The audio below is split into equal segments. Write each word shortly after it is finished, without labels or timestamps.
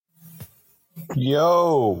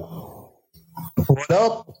Yo. What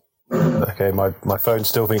up? Okay, my phone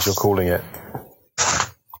still thinks you're calling it.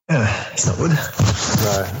 It's not good.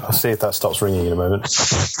 No, I'll see if that stops ringing in a moment.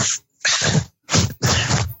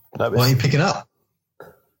 Why are you picking up?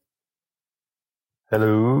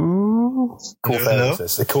 Hello? Call Hello?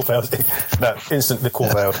 failed. Call failed. No, instant. The call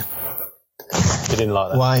failed. You didn't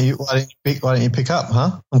like that. Why don't you pick up,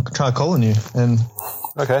 huh? I'm trying calling you. And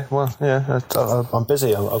Okay, well, yeah, I'm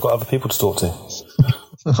busy. I've got other people to talk to.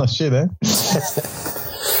 oh shit, eh?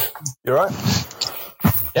 You all right?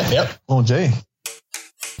 Yep. Oh gee.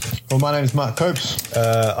 Well, my name is Mark Copes.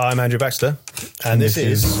 I'm Andrew Baxter, and this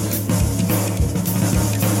is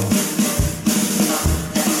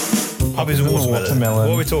Puppies and Watermelon.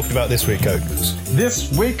 What are we talking about this week, Copes?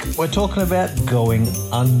 This week we're talking about going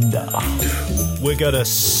under. We're going to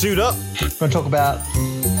suit up. We're going to talk about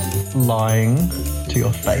lying to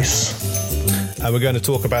your face. And we're going to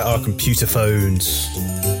talk about our computer phones.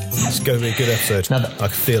 It's going to be a good episode. I can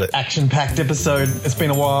feel it. Action-packed episode. It's been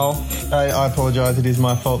a while. I apologise. It is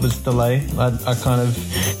my fault. There's a delay. I kind of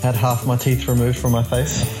had half my teeth removed from my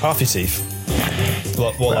face. Half your teeth?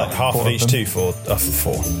 Like half of each tooth or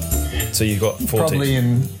four? So you've got 4 Probably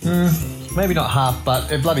teeth? maybe not half,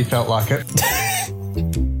 but it bloody felt like it.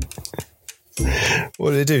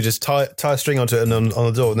 What did they do? Just tie a string onto it and on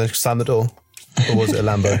the door and then slam the door? Or was it a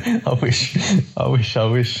Lambo? I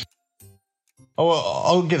wish. Oh, well,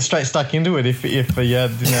 I'll get straight stuck into it if you didn't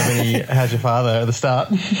have any how's your father at the start.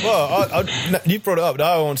 Well, you brought it up.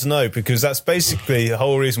 Now I want to know, because that's basically the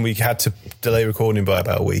whole reason we had to delay recording by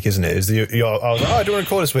about a week, isn't it? I was like, I don't want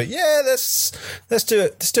to record this week. Yeah, let's do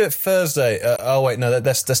it. Let's do it Thursday. Oh wait, no,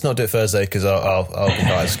 let's not do it Thursday because I'll be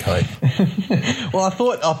high as a kite. Well, I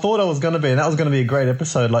thought I was going to be, and that was going to be a great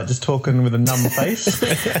episode, like just talking with a numb face.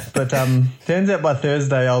 But turns out by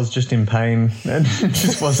Thursday I was just in pain, and it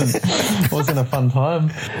just wasn't a fun time.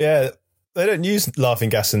 Yeah, they don't use laughing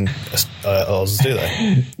gas in Oz, do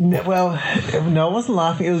they? Well, no, I wasn't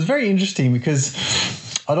laughing. It was very interesting because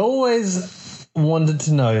I'd always wanted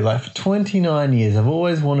to know, like for 29 years, I've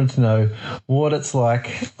always wanted to know what it's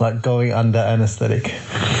like going under anaesthetic.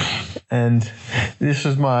 And this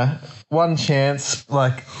was my one chance.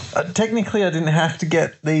 Like, technically I didn't have to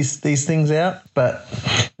get these things out, but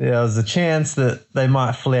there was a chance that they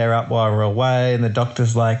might flare up while we're away, and the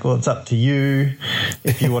doctor's like, well, it's up to you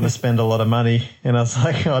if you want to spend a lot of money. And I was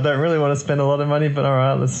like, I don't really want to spend a lot of money, but all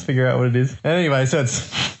right, let's figure out what it is. Anyway, so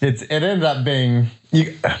it ended up being, I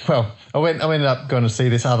ended up going to see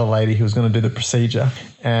this other lady who was going to do the procedure,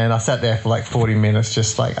 and I sat there for like 40 minutes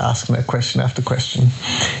just like asking her question after question.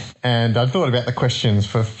 And I thought about the questions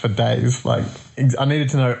for days. Like, I needed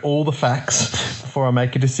to know all the facts before I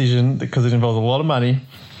make a decision because it involves a lot of money.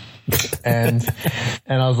 And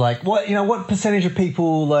I was like, what percentage of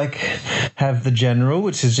people like have the general,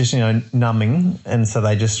 which is just, numbing, and so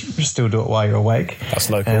they just still do it while you're awake.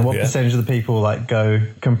 That's local. And what percentage of the people like go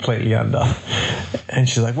completely under? And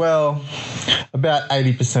she's like, well, about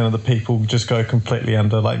 80% of the people just go completely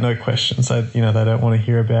under, like no question. So, they don't want to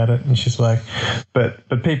hear about it. And she's like, but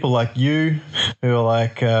people like you who are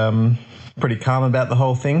like pretty calm about the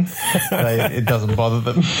whole thing, it doesn't bother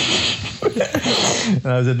them. And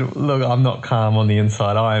I said, look, I'm not calm on the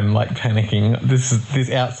inside. I'm like panicking. This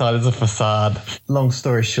outside is a facade. Long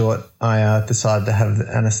story short, I decided to have the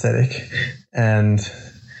anaesthetic, and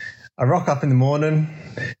I rock up in the morning,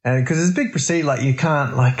 and because it's a big procedure, like you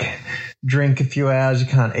can't like drink a few hours, you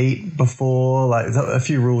can't eat before, like there's a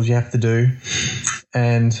few rules you have to do.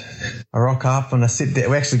 And I rock up and I sit there.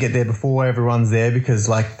 We actually get there before everyone's there because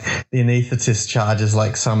like the anaesthetist charges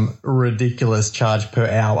like some ridiculous charge per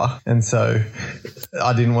hour. And so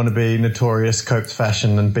I didn't want to be notorious Copes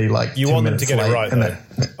fashion and be like, you want them to get it right, though.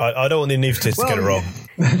 I don't want the anaesthetist to get it wrong.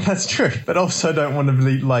 That's true, but also don't want to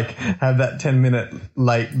be like have that 10-minute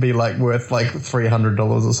late be like worth like $300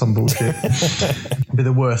 or some bullshit. Be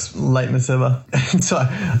the worst lateness ever. And so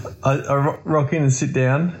I rock in and sit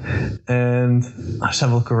down, and I just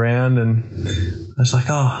have a look around, and I was like,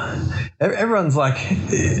 everyone's like,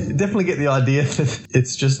 definitely get the idea that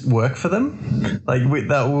it's just work for them. Like we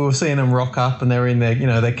were seeing them rock up, and they were in their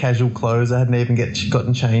their casual clothes. They hadn't even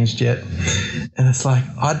gotten changed yet, and it's like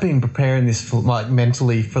I'd been preparing this for like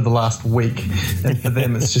mentally for the last week, and for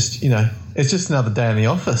them it's just it's just another day in the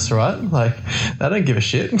office, right? Like they don't give a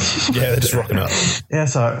shit. Yeah, they're just rocking up. Yeah,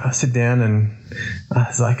 so I sit down and I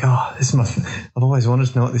was like, I've always wanted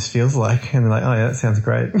to know what this feels like. And they're like, oh yeah, that sounds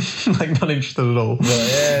great. Like not interested at all.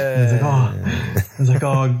 Yeah. I was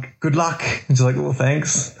like, good luck. And she's like, well,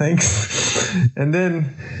 thanks. And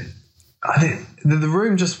then the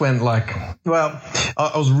room just went like, well,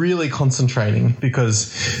 I was really concentrating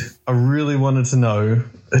because I really wanted to know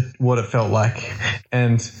what it felt like.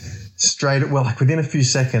 And within a few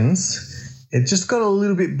seconds, it just got a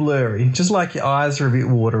little bit blurry, just like your eyes are a bit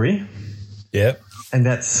watery. Yep. And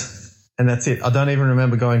that's it. I don't even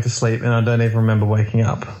remember going to sleep, and I don't even remember waking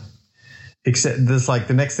up. Except there's like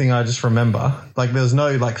the next thing I just remember, like there's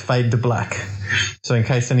no like fade to black. So in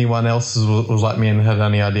case anyone else was like me and had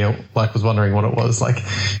any idea, like was wondering what it was, like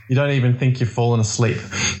you don't even think you've fallen asleep.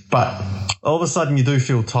 But all of a sudden you do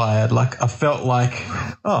feel tired. Like I felt like,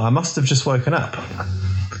 I must have just woken up.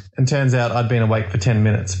 And turns out I'd been awake for 10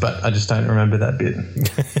 minutes, but I just don't remember that bit.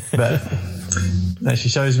 But no, she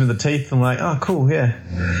shows me the teeth. I'm like, oh, cool, yeah.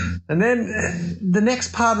 And then the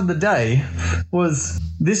next part of the day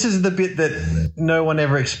this is the bit that no one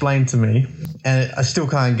ever explained to me, and I still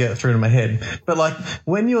can't get it through to my head. But like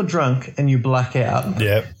when you're drunk and you black out,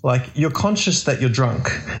 like you're conscious that you're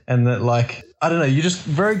drunk and that like, I don't know, you're just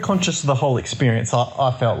very conscious of the whole experience.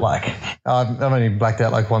 I felt like I've only blacked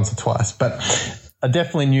out like once or twice, but I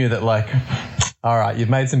definitely knew that like, all right, you've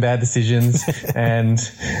made some bad decisions and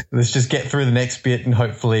let's just get through the next bit and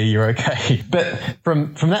hopefully you're okay. But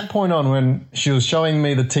from that point on, when she was showing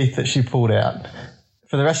me the teeth that she pulled out,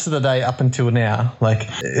 for the rest of the day up until now, like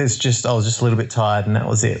I was just a little bit tired and that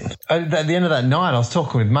was it. At the end of that night, I was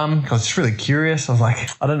talking with Mum. I was just really curious. I was like,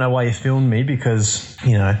 I don't know why you filmed me because,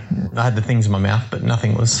 you know, I had the things in my mouth, but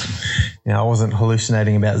nothing was, you know, I wasn't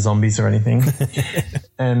hallucinating about zombies or anything.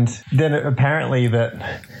 And then apparently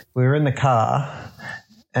that we were in the car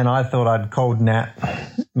and I thought I'd called Nat.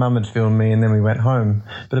 Mum had filmed me and then we went home.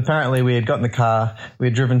 But apparently we had got in the car, we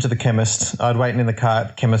had driven to the chemist. I'd waited in the car at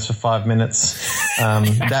the chemist for 5 minutes.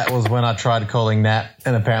 That was when I tried calling Nat,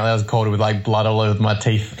 and apparently I was called with like blood all over my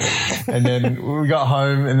teeth. And then we got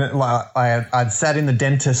home and then, like I'd sat in the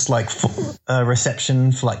dentist like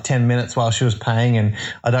reception for like 10 minutes while she was paying, and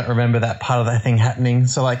I don't remember that part of that thing happening.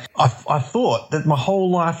 So like I thought that my whole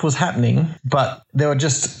life was happening, but there were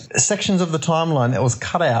just sections of the timeline that was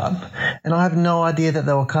cut out, and I have no idea that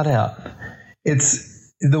they were cut out.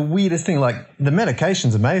 It's the weirdest thing. Like the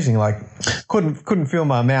medication's amazing. Like couldn't feel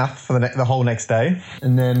my mouth for the whole next day,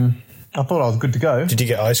 and then I thought I was good to go. Did you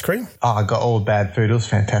get ice cream? Oh, I got all the bad food. It was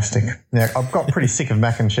fantastic. Yeah, I've got pretty sick of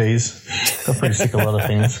mac and cheese. Got pretty sick of a lot of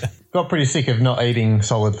things. Got pretty sick of not eating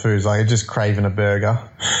solid foods. Like just craving a burger,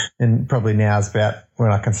 and probably now is about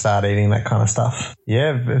when I can start eating that kind of stuff.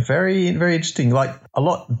 Yeah, very, very interesting. Like a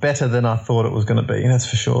lot better than I thought it was going to be. That's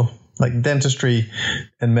for sure. Like dentistry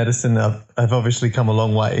and medicine have obviously come a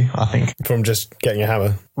long way, I think. From just getting a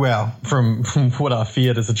hammer? Well, from what I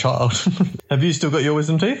feared as a child. Have you still got your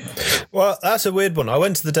wisdom teeth? Well, that's a weird one. I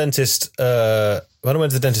went to the dentist when I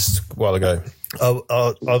went to the dentist a while ago.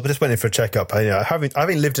 I just went in for a checkup.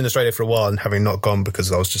 Having lived in Australia for a while and having not gone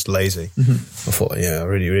because I was just lazy, I thought, I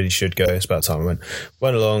really, really should go. It's about time I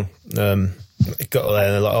went along. Got there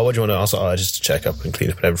and they're like, what do you want to know? I was like, just to check up and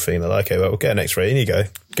clean up and everything. They're like, okay, well, we'll get an x-ray. In you go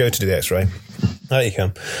to do the x-ray. There you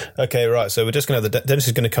come. Okay, right. So we're just going to have the dentist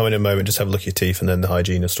is going to come in a moment, just have a look at your teeth, and then the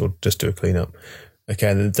hygienist will just do a clean up.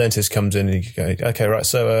 Okay, and then the dentist comes in and you go, okay, right.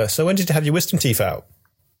 So when did you have your wisdom teeth out?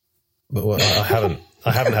 But well,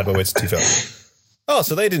 I haven't had my wisdom teeth out. Oh,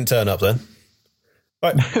 so they didn't turn up then.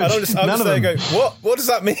 Right, and I'm just there going, what does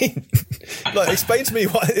that mean? Like, explain to me,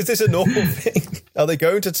 is this a normal thing? Are they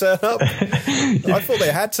going to turn up? I thought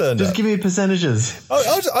they had turned up. Just give me percentages.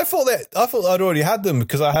 I thought I'd already had them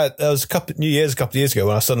because there was a couple of years ago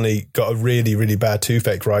when I suddenly got a really, really bad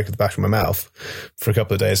toothache right at the back of my mouth for a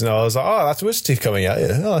couple of days, and I was like, that's wisdom teeth coming out.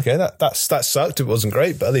 Yeah, okay, that sucked. It wasn't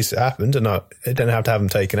great, but at least it happened, and I didn't have to have them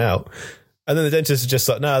taken out. And then the dentist is just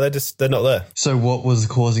like, no, they're not there. So what was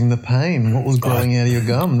causing the pain? What was growing out of your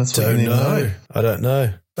gum? That's what you need to know. I don't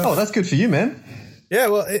know. Oh, that's good for you, man. Yeah,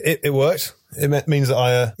 well, it worked. It means that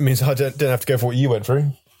I didn't have to go for what you went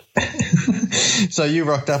through. So you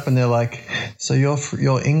rocked up and they're like, so you're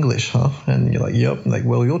English, huh? And you're like, yep. And like,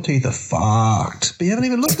 well, your teeth are fucked. But you haven't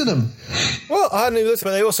even looked at them. Well, I hadn't even looked,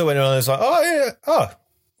 but they also went around and was like,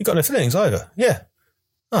 you got no fillings either. Yeah.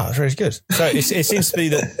 Oh, that's really good. So it seems to be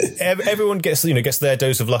that everyone gets their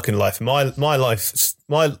dose of luck in life. My luck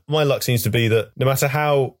seems to be that no matter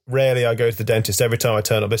how rarely I go to the dentist, every time I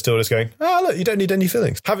turn up, they're still just going, look, you don't need any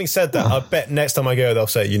fillings. Having said that, I bet next time I go, they'll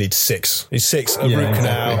say you need 6. You need 6, a root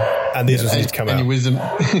canal, and these ones need to come out. And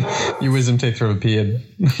your wisdom teeth have appeared.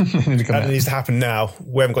 They need to come out. It needs to happen now.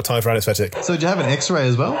 We haven't got time for anesthetic. So did you have an X-ray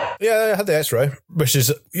as well? Yeah, I had the X-ray, which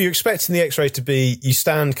is you're expecting the X-ray to be you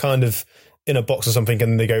stand kind of in a box or something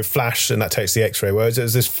and they go flash and that takes the x-ray, whereas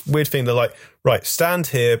there's this weird thing they're like, right, stand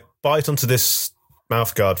here, bite onto this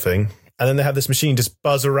mouth guard thing and then they have this machine just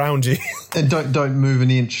buzz around you. And don't move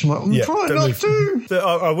an inch. I'm like, try don't not move. to. So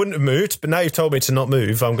I wouldn't have moved, but now you've told me to not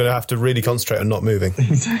move. I'm going to have to really concentrate on not moving.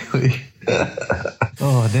 Exactly.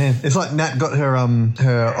 Oh, damn. It's like Nat got her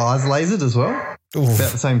eyes lasered as well. Oof.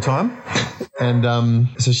 About the same time.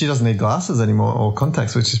 And so she doesn't need glasses anymore or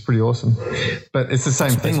contacts, which is pretty awesome. But it's the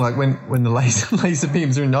same thing, like when the laser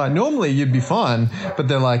beams are in the eye. Normally you'd be fine, but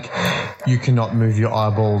they're like, you cannot move your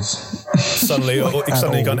eyeballs. Suddenly you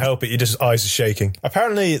can't help it. Your just eyes are shaking.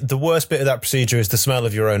 Apparently, the worst bit of that procedure is the smell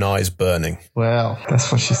of your own eyes burning. Wow,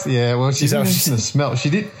 that's what she's. Yeah, well, she didn't mention the smell. She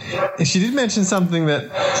did mention something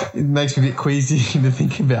that it makes me a bit queasy to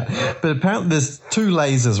think about. But apparently, there's 2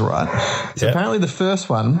 lasers, right? So apparently, the first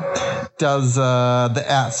one does the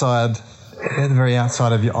outside. At the very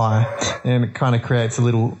outside of your eye, and it kind of creates a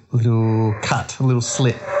little cut, a little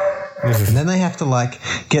slit. And then they have to like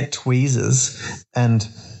get tweezers and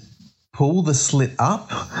pull the slit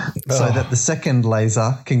up so that the second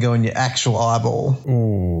laser can go in your actual eyeball.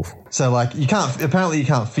 Ooh. So like you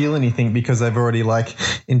can't feel anything because they've already like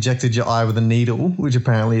injected your eye with a needle, which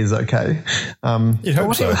apparently is okay. You'd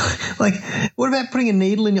hope so. Like, what about putting a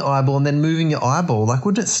needle in your eyeball and then moving your eyeball? Like,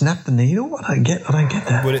 wouldn't it snap the needle? I don't get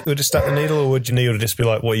that. Would it snap the needle, or would your needle just be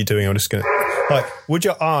like, what are you doing? I'm just going to... Like, would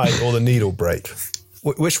your eye or the needle break?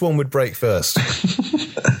 Which one would break first?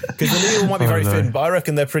 Because the needle might be very thin, but I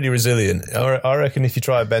reckon they're pretty resilient. I reckon if you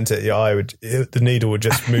try to bend it, the needle would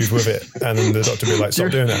just move with it, and then the doctor would be like, stop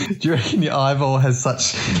doing that. Do you reckon your eyeball has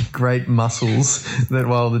such great muscles that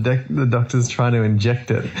while the doctor's trying to inject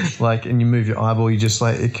it, like, and you move your eyeball, you just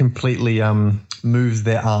like, it completely moves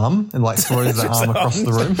their arm and like throws their arm across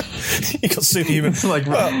the room? You got superhuman. It's like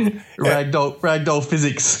ragdoll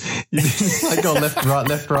physics. You just like go left,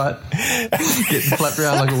 right, get flapped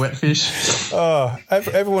around like a wet fish. Oh,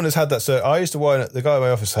 everyone has had that. So I used to wind the guy in my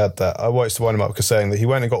office had that. I used to wind him up because saying that he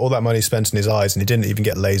went and got all that money spent in his eyes and he didn't even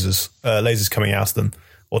get lasers coming out of them,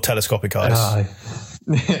 or telescopic eyes.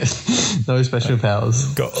 No special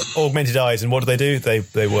powers. Got augmented eyes, and what do?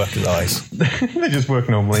 They work as eyes. They just work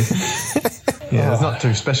normally. Yeah, it's not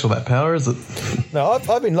too special, that power, is it? No, I think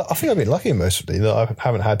I've been lucky mostly that I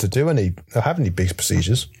haven't had to have any big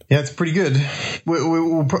procedures. Yeah, it's pretty good.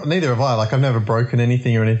 Neither have I. Like, I've never broken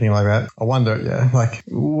anything or anything like that. I wonder, like,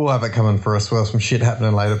 we'll have it coming for us. Well, some shit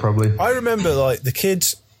happening later, probably. I remember, like, the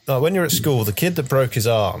kids... when you're at school, the kid that broke his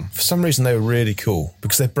arm, for some reason they were really cool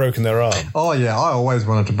because they'd broken their arm. Oh, yeah, I always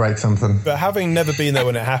wanted to break something. But having never been there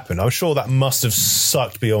when it happened, I'm sure that must have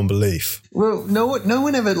sucked beyond belief. Well, no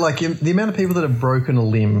one ever, like, the amount of people that have broken a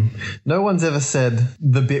limb, no one's ever said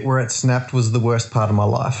the bit where it snapped was the worst part of my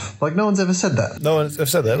life. Like, no one's ever said that. No one's ever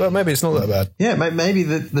said that. Well, maybe it's not that bad. Yeah, maybe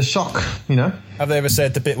the shock, you know? Have they ever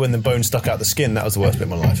said the bit when the bone stuck out the skin, that was the worst bit of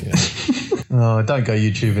my life, you know? Oh, don't go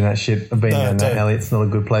YouTubing that shit. I've been down that alley. It's not a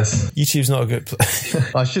good place. YouTube's not a good place.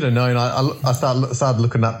 I should have known. I started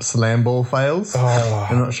looking up slam ball fails. Oh.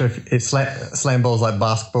 I'm not sure if it's slam ball's like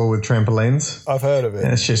basketball with trampolines. I've heard of it.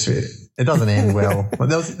 And it's just, it doesn't end well.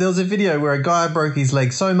 There was a video where a guy broke his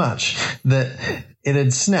leg so much that it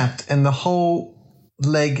had snapped and the whole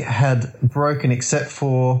leg had broken except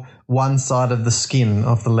for one side of the skin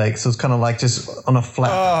of the leg. So it's kind of like just on a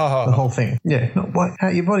flap, the whole thing. Yeah.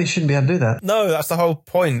 Your body shouldn't be able to do that. No, that's the whole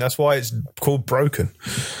point. That's why it's called broken.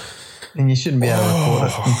 And you shouldn't be able to record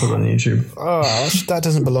it and put it on YouTube. Oh, that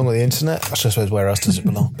doesn't belong on the internet. I suppose where else does it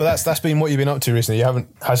belong? But that's been what you've been up to recently.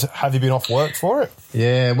 Have you been off work for it?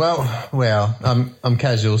 Yeah, well, I'm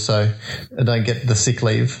casual, so I don't get the sick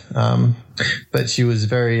leave. But she was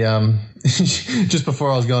very just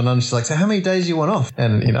before I was going on, she's like, "So how many days do you want off?"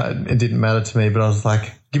 And it didn't matter to me, but I was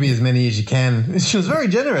like, "Give me as many as you can." She was very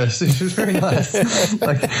generous. She was very nice.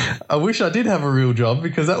 Like, I wish I did have a real job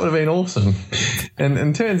because that would have been awesome.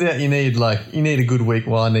 And turns out you need a good week.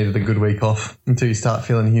 Well, I needed a good week off until you start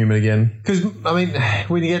feeling human again. Because I mean,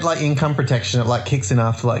 when you get like income protection, it like kicks in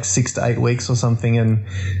after like 6 to 8 weeks or something,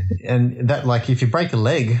 and that, like, if you break a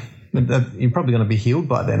leg, you're probably going to be healed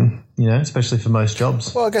by then, especially for most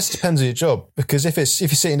jobs. Well, I guess it depends on your job, because if you're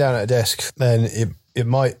sitting down at a desk, then it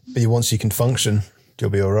might be once you can function,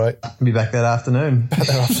 you'll be all right. Be back that afternoon.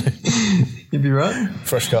 You'd be right.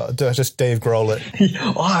 Fresh cut. Just Dave Grohl it.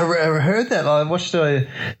 Oh, I heard that. I watched the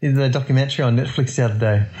documentary on Netflix the other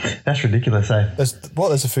day. That's ridiculous, eh? There's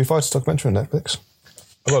a Foo Fighters documentary on Netflix?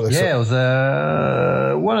 Yeah, it was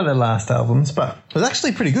one of their last albums, but it was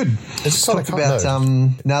actually pretty good. It's talked about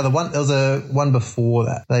there was a one before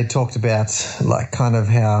that. They talked about like kind of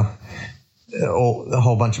how a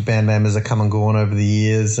whole bunch of band members are come and gone over the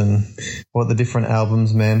years and what the different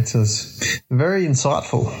albums meant. It was very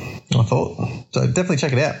insightful, I thought. So definitely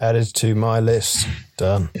check it out. Added to my list.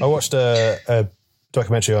 Done. I watched a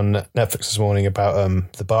documentary on Netflix this morning about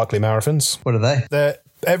the Barkley Marathons. What are they?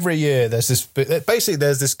 Every year there's this, basically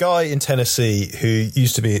there's this guy in Tennessee who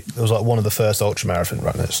used to be, was like one of the first ultra marathon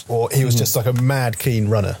runners, or he was just like a mad keen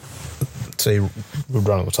runner. So he would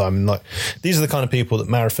run all the time. And like, these are the kind of people that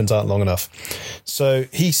marathons aren't long enough. So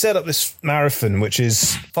he set up this marathon, which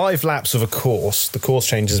is 5 laps of a course. The course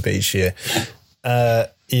changes a bit each year,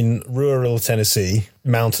 in rural Tennessee,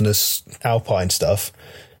 mountainous alpine stuff.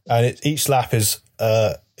 And each lap is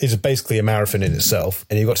basically a marathon in itself,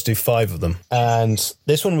 and you've got to do 5 of them. And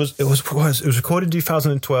this one was recorded in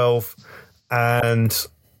 2012, and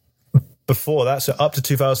before that, so up to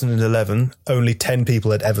 2011, only 10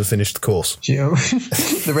 people had ever finished the course.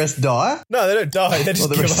 The rest die? No, they don't die. They just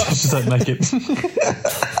the give rest up. just don't make it.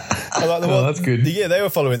 That's good. The year they were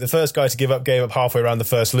following, the first guy to give up gave up halfway around the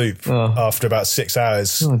first loop after about 6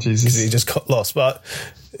 hours. Oh, Jesus. Because he just got lost. But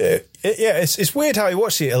it's weird how you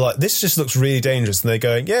watch it. Like, this just looks really dangerous. And they're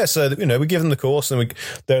going, so we give them the course, and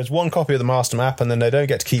there's one copy of the master map, and then they don't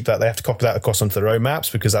get to keep that. They have to copy that across onto their own maps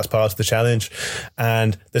because that's part of the challenge.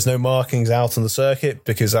 And there's no markings out on the circuit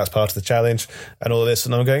because that's part of the challenge, and all this.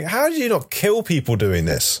 And I'm going, how do you not kill people doing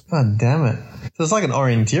this? Oh, damn it. So it's like an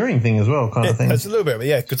orienteering thing as well, kind of thing. It's a little bit, but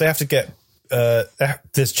because they have to get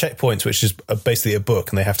there's checkpoints, which is basically a book,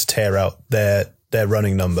 and they have to tear out their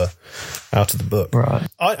running number out of the book. Right.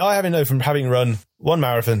 I haven't known from having run one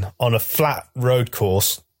marathon on a flat road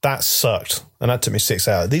course, that sucked. And that took me 6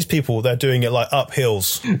 hours. These people, they're doing it like up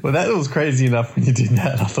hills. Well, that was crazy enough when you did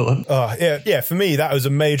that, I thought. Oh, yeah. For me, that was a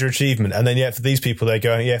major achievement. And then, for these people, they're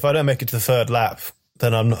going, if I don't make it to the 3rd lap,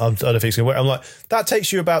 then I don't think it's going to work. I'm like, that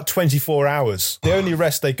takes you about 24 hours. The only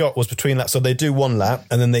rest they got was between laps. So they do 1 lap,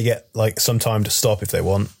 and then they get like some time to stop if they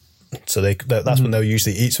want. So that's when they'll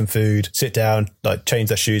usually eat some food, sit down, like change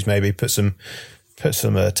their shoes, maybe put some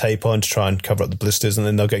tape on to try and cover up the blisters, and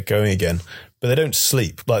then they'll get going again. But they don't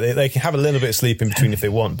sleep. Like they can have a little bit of sleep in between if they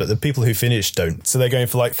want, but the people who finish don't. So they're going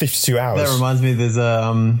for like 52 hours. That reminds me, there's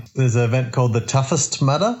an event called the Toughest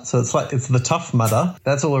Mudder. So it's the Tough Mudder.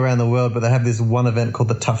 That's all around the world, but they have this one event called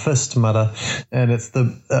the Toughest Mudder, and it's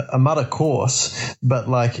a mudder course, but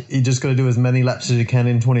like you just got to do as many laps as you can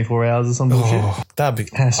in 24 hours or something.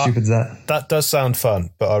 How stupid is that? That does sound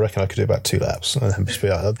fun, but I reckon I could do about 2 laps and then just be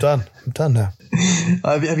like, I'm done now.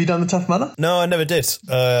 Have you done the Tough Mudder? No, I never did.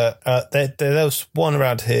 There was one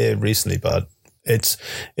around here recently, but it's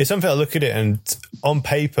something I look at it, and on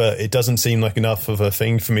paper it doesn't seem like enough of a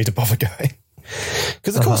thing for me to bother going,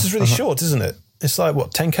 because the course is really short, isn't it? It's like,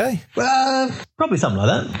 what, 10k? Probably something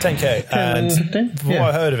like that. 10k. And from what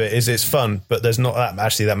I heard of it is it's fun, but there's not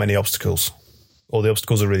actually that many obstacles. All the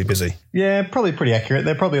obstacles are really busy. Yeah, probably pretty accurate.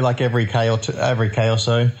 They're probably like every K or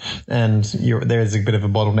so, and there is a bit of a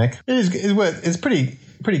bottleneck. It's pretty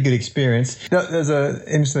good experience. There's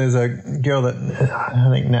a girl that I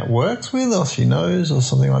think Nat works with, or she knows, or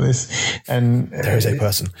something like this. And there is a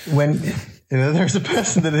person. There's a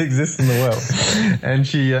person that exists in the world, and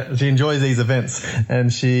she enjoys these events,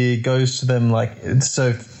 and she goes to them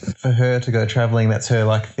so for her to go traveling, that's her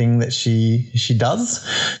like thing that she does.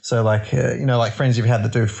 So like like friends you've had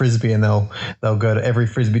that do frisbee, and they'll go to every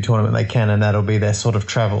frisbee tournament they can, and that'll be their sort of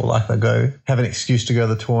travel. Like they'll go have an excuse to go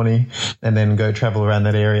to the tourney and then go travel around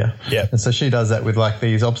that area. Yeah. And so she does that with like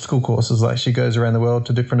these obstacle courses. Like she goes around the world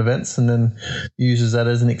to different events and then uses that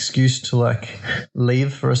as an excuse to like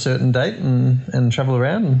leave for a certain date and travel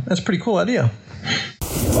around. And that's a pretty cool idea.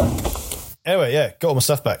 Anyway, got all my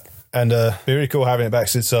stuff back. And be really cool having it back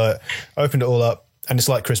since I opened it all up. And it's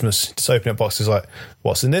like Christmas. Just opening up boxes like,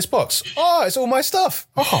 what's in this box? Oh, it's all my stuff.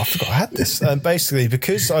 Oh, I forgot I had this. And basically,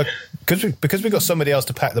 because we got somebody else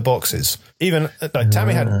to pack the boxes, even like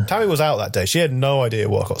Tammy was out that day. She had no idea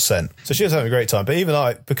what got sent. So she was having a great time. But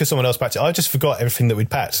even because someone else packed it, I just forgot everything that we'd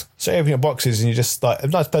packed. So opening up boxes and you just like a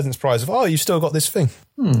nice pleasant surprise of, you've still got this thing.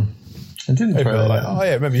 I didn't throw that out.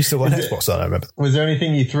 Remember, you still got an Xbox on, I remember. Was there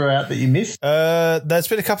anything you threw out that you missed? There's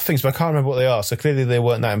been a couple of things, but I can't remember what they are, so clearly they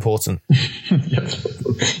weren't that important. You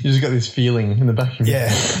just got this feeling in the back of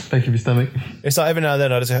your stomach. It's like every now and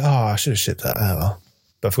then I just go, I should have shipped that. Oh, well.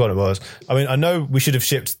 But I forgot what it was. I mean, I know we should have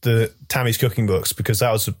shipped the Tammy's cooking books, because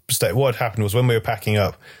that was a mistake. What had happened was when we were packing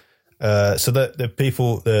up, so that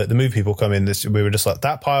the move people come in, we were just like,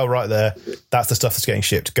 that pile right there, that's the stuff that's getting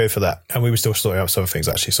shipped, go for that. And we were still sorting out some things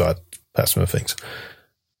actually, so I packed some other things.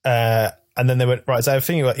 And then they went, right, is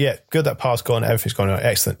everything? Like, yeah, good, that pile's gone, everything's gone, right,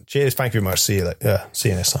 excellent. Cheers, thank you very much, see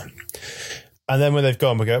you next time. And then when they've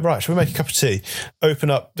gone, we go, right, should we make a cup of tea? Open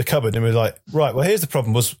up the cupboard and we're like, right, well, here's the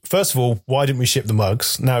problem was, first of all, why didn't we ship the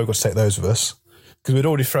mugs? Now we've got to take those with us, because we'd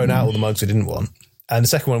already thrown out all the mugs we didn't want. And the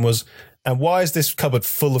second one was, And why is this cupboard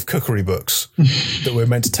full of cookery books that we're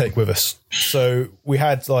meant to take with us? So we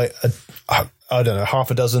had like, I don't know,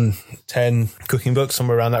 half a dozen, 10 cooking books,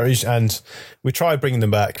 somewhere around that region. And we tried bringing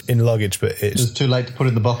them back in luggage, but It was too late to put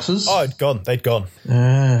in the boxes. Oh, they'd gone.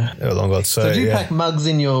 They were long gone. So did you pack mugs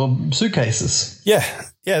in your suitcases? Yeah,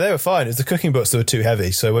 they were fine. It was the cooking books that were too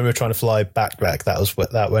heavy. So when we were trying to fly back,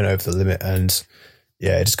 that went over the limit, and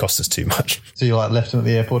yeah, it just cost us too much. So you like left them at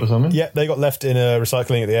the airport or something? Yeah, they got left in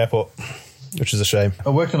recycling at the airport, which is a shame. I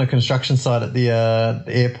worked on a construction site at the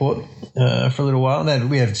airport for a little while, and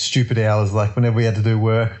we had stupid hours. Like whenever we had to do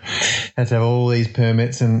work, had to have all these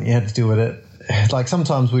permits, and you had to deal with it. Like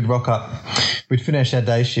sometimes we'd rock up, we'd finish our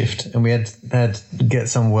day shift, and we had to get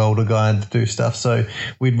some welder guy to do stuff. So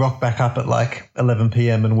we'd rock back up at like 11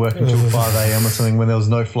 p.m. and work until 5 a.m. or something when there was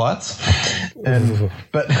no flights.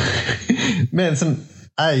 But man,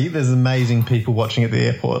 there's amazing people watching at the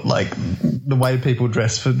airport. Like the way people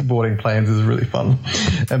dress for boarding planes is really fun.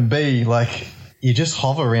 And B, like you just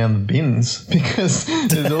hover around the bins because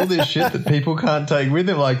there's all this shit that people can't take with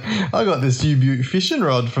them. Like I got this U-Butte fishing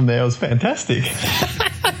rod from there. It was fantastic.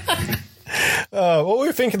 Well, we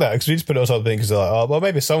were thinking that because we just put it on something because like, oh, well,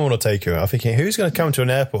 maybe someone will take you. I'm thinking, who's going to come to an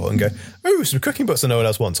airport and go, oh, some cooking books that no one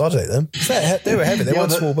else wants? I'll take them. They were heavy. They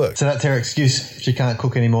weren't small books. So that's her excuse. She can't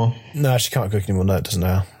cook anymore. No, she can't cook anymore. No, it doesn't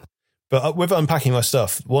now. But with unpacking my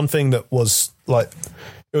stuff, one thing that was like,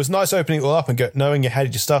 it was nice opening it all up and knowing you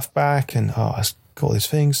had your stuff back and, I've got all these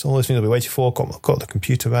things I'll be waiting for, got the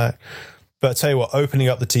computer back. But I tell you what, opening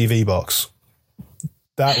up the TV box,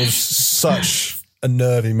 that was such a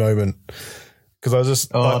nervy moment. Because I was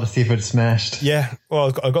just... to see if it smashed. Yeah.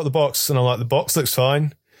 Well, I got the box and I'm like, the box looks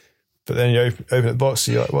fine. But then you open the box,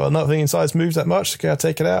 you're like, well, nothing inside's moved that much. Okay, I'll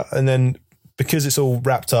take it out. And then because it's all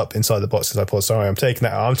wrapped up inside the boxes, I thought, sorry, I'm taking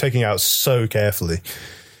it out so carefully.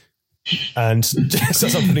 And just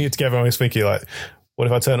as I'm putting it together, I was thinking like, what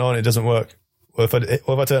if I turn it on, it doesn't work? What if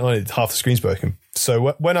I turn it on, half the screen's broken?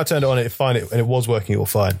 So when I turned it on, and it was working all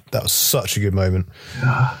fine. That was such a good moment.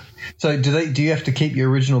 So do you have to keep your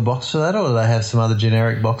original box for that, or do they have some other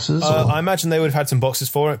generic boxes? I imagine they would have had some boxes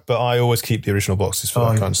for it, but I always keep the original boxes for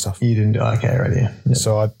that kind of stuff. You didn't do okay, right? Yeah.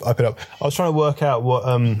 So I put up. I was trying to work out what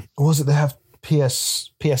was it? They have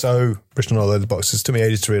PSO Bristol Knowledge boxes. It took me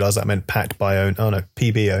ages to realise that meant packed by own. Oh no,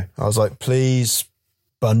 PBO. I was like, please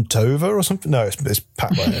bunt over or something. No, it's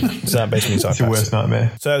packed by own. So that basically means it's your worst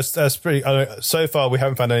nightmare. So that's pretty. So far, we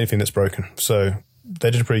haven't found anything that's broken. So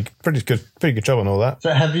they did a pretty good job on all that.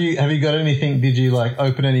 So have you got anything? Did you like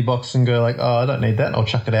open any box and go like, oh, I don't need that, I'll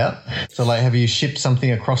chuck it out? So like, have you shipped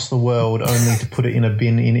something across the world only to put it in a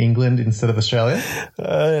bin in England instead of Australia?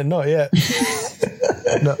 Not yet.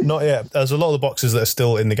 No, not yet. There's a lot of the boxes that are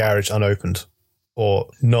still in the garage unopened or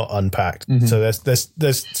not unpacked. Mm-hmm. So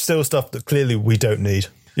there's still stuff that clearly we don't need.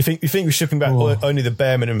 You think we're shipping back only the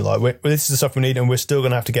bare minimum? Like, this is the stuff we need, and we're still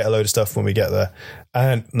going to have to get a load of stuff when we get there.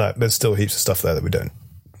 And no, there's still heaps of stuff there that we don't need.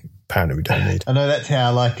 I know that's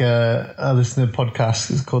how like I listen to a podcast.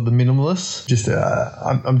 It's called The Minimalist. Just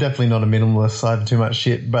I'm definitely not a minimalist. I have too much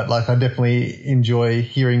shit, but like I definitely enjoy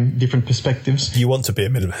hearing different perspectives. You want to be a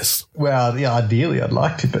minimalist? Well, yeah, ideally I'd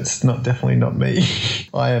like to, but it's definitely not me.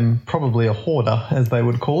 I am probably a hoarder, as they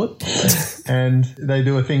would call it. And they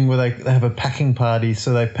do a thing where they have a packing party,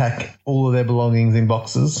 so they pack all of their belongings in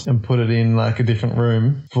boxes and put it in like a different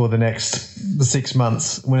room for the next 6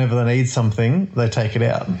 months. Whenever they need something, they take it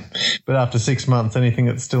out. But after 6 months, anything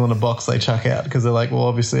that's still in a box, they chuck out because they're like, well,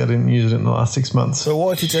 obviously I didn't use it in the last 6 months. So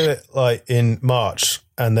what if you do it like in March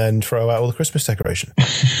and then throw out all the Christmas decoration?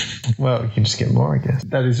 Well, you can just get more, I guess.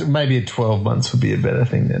 That is, maybe a 12 months would be a better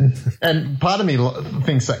thing then. And part of me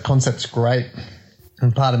thinks that concept's great.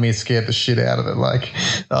 And part of me is scared the shit out of it. Like,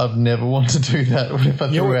 I'd never want to do that. What if I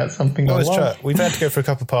threw out something I love? We've had to go through a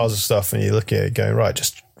couple of piles of stuff and you look at it going, right,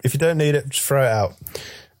 just if you don't need it, just throw it out.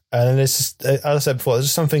 And then it's just, as I said before, there's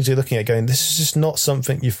just some things you're looking at going, this is just not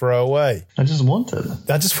something you throw away. I just want it.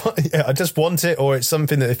 I just want it, or it's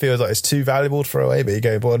something that it feels like it's too valuable to throw away, but you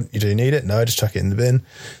go, well, you do need it? No, just chuck it in the bin.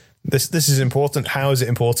 This is important. How is it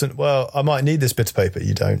important? Well, I might need this bit of paper.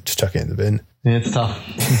 You don't. Just chuck it in the bin. Yeah, it's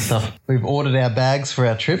tough. We've ordered our bags for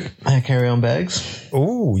our trip, our carry-on bags.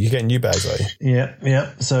 Oh, you're getting new bags, are you?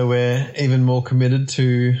 Yeah. So we're even more committed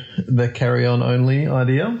to the carry-on only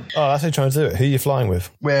idea. Oh, that's how you're trying to do it. Who are you flying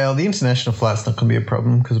with? Well, the international flight's not going to be a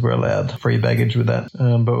problem because we're allowed free baggage with that.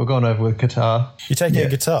 But we're going over with Qatar. You're taking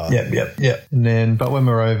a Qatar? Yeah. And then, but when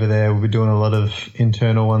we're over there, we'll be doing a lot of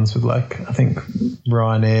internal ones with like, I think,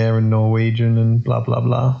 Ryanair and Norwegian and blah, blah,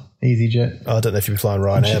 blah. EasyJet. I don't know if you'll be flying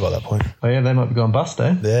Ryanair by that point. Oh, yeah, they might be going bust,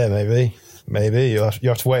 eh? Yeah, maybe. Maybe you have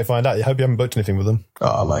to wait and find out. I hope you haven't booked anything with them.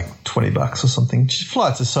 Oh, like $20 or something.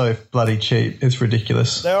 Flights are so bloody cheap. It's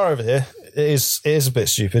ridiculous. They are over here. It is a bit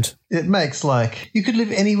stupid. It makes you could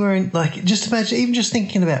live anywhere in just imagine, even just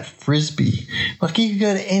thinking about Frisbee. Like you could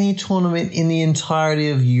go to any tournament in the entirety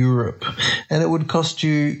of Europe and it would cost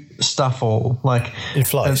you stuff all. Like in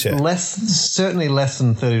flights, certainly less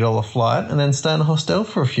than $30 flight and then stay in a hostel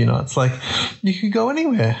for a few nights. Like you could go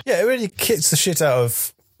anywhere. Yeah, it really kicks the shit out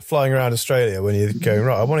of flying around Australia when you're going,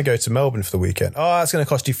 right, I want to go to Melbourne for the weekend. Oh, that's going to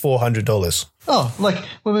cost you $400. Oh, like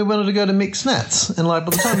when we wanted to go to Mix Nats and by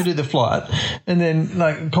the time you do the flight and then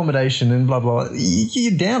accommodation and blah, blah,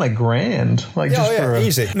 you're down $1,000.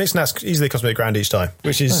 Easy. Mix Nats easily cost me $1,000 each time,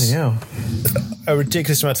 which is a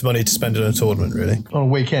ridiculous amount of money to spend on a tournament, really. On a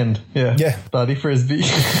weekend, yeah. Yeah. Bloody Frisbee.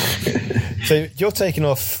 So you're taking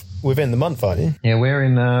off within the month, aren't you? Yeah, we're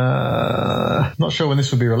in, not sure when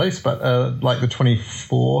this will be released, but the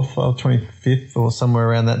 24th or 25th or somewhere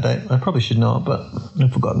around that date. I probably should know it, but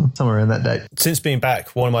I've forgotten. Somewhere around that date. Since being back,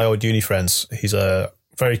 one of my old uni friends, he's a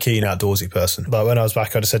very keen outdoorsy person. But when I was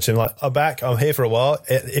back, I just said to him, I'm back, I'm here for a while.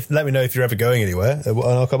 Let me know if you're ever going anywhere and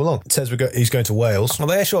I'll come along. It says he's going to Wales. I'm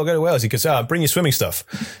like, yeah, sure, I'll go to Wales. He goes, bring your swimming stuff.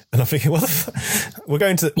 And I'm thinking, what the fuck? We're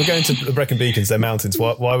going to the Brecon Beacons, they're mountains.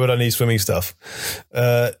 Why would I need swimming stuff?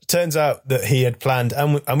 Turns out that he had planned,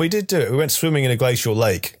 and we did do it. We went swimming in a glacial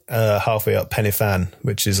lake halfway up Pen y Fan,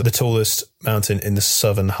 which is the tallest mountain in the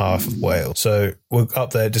southern half of Wales. So we're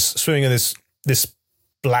up there just swimming in this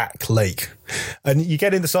black lake, and you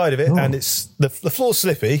get in the side of it, and it's the floor's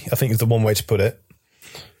slippy, I think is the one way to put it.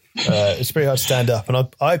 It's pretty hard to stand up, and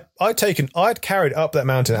I'd carried up that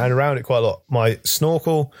mountain and around it quite a lot. My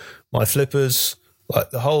snorkel, my flippers,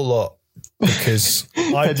 the whole lot, because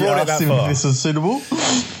I brought it that far. If this was suitable?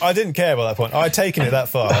 I didn't care by that point. I'd taken it that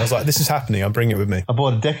far. I was like, this is happening. I'm bringing it with me. I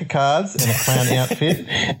bought a deck of cards and a clown outfit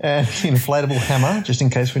and an inflatable hammer, just in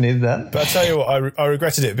case we needed that. But I tell you what, I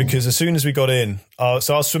regretted it because as soon as we got in,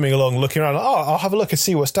 so I was swimming along, looking around. I'll have a look and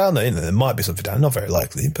see what's down there. There might be something down. Not very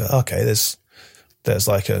likely, but okay. There's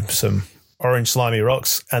some orange slimy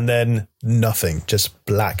rocks, and then nothing, just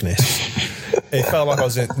blackness. It felt like I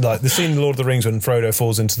was in the scene in Lord of the Rings when Frodo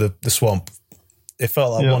falls into the swamp. It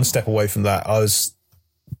felt like one step away from that. I was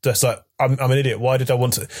just like, I'm an idiot. Why did I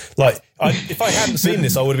want to? If I hadn't seen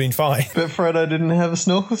this, I would have been fine. But Frodo didn't have a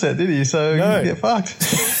snorkel set, did he? So no. You get fucked.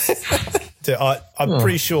 I'm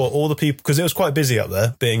pretty sure all the people, because it was quite busy up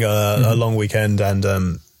there, being a long weekend,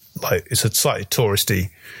 and it's a slightly touristy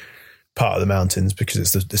part of the mountains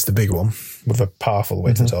because it's the big one with a path all the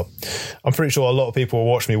way to the top. I'm pretty sure a lot of people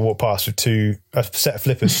will watch me walk past with a set of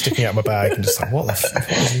flippers sticking out my bag and just like, what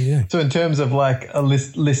is he doing? So in terms of a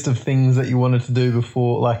list of things that you wanted to do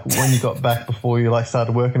before, when you got back before you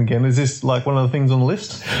started working again, is this one of the things on the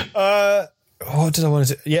list? What did I want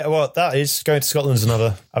to do? Yeah, well, that is going to Scotland is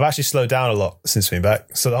another. I've actually slowed down a lot since being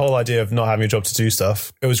back. So the whole idea of not having a job to do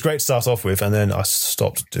stuff, it was great to start off with, and then I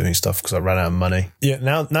stopped doing stuff because I ran out of money. Yeah,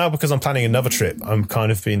 now because I'm planning another trip, I'm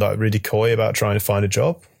kind of being really coy about trying to find a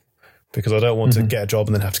job because I don't want to get a job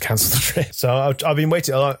and then have to cancel the trip. So I've been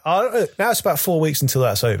waiting. Now it's about 4 weeks until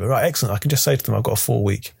that's over. Right, excellent. I can just say to them I've got a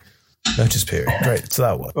 4-week notice period. Great, so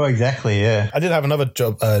that worked. Well, exactly, yeah. I did have another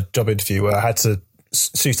job interview where I had to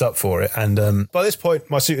suit up for it, and by this point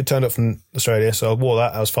my suit had turned up from Australia, so I wore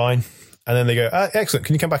that. I was fine, and then they go, excellent,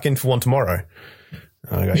 can you come back in for one tomorrow?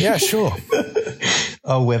 And I go, yeah, sure.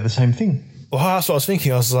 I'll wear the same thing. Well, that's what I was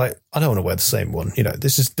thinking. I was like, I don't want to wear the same one.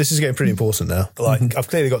 This is getting pretty important now. I've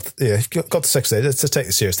clearly got the sex day. Let's take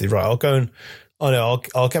this seriously. Right, I'll go and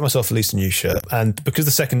I'll get myself at least a new shirt. And because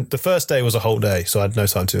the first day was a whole day, so I had no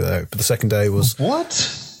time to do that. But the second day was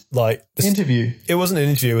interview. It wasn't an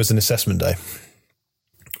interview. It was an assessment day.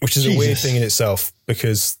 Which is a weird thing in itself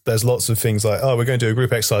because there's lots of things like, we're going to do a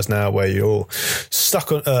group exercise now where you're all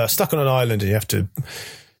stuck on an island and you have to,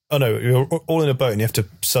 you're all in a boat and you have to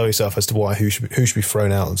sell yourself as to who should be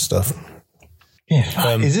thrown out and stuff.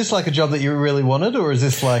 Yeah. Is this a job that you really wanted, or is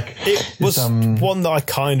this it was one that I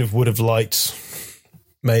kind of would have liked,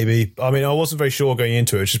 maybe. I mean, I wasn't very sure going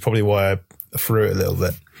into it, which is probably why I threw it a little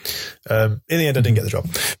bit. In the end, I didn't get the job.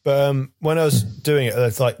 But when I was doing it,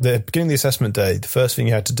 the beginning of the assessment day, the first thing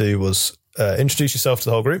you had to do was introduce yourself to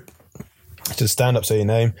the whole group. To stand up, say your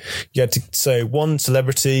name. You had to say one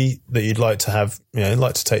celebrity that you'd like to have,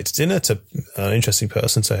 like to take to dinner, to an interesting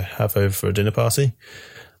person to have over for a dinner party.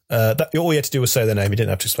 All you had to do was say their name. You didn't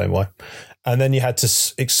have to explain why. And then you had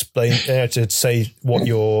to explain. You had to say what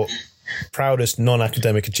your proudest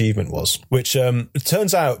non-academic achievement was. Which it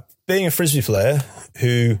turns out, being a Frisbee player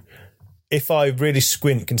who, if I really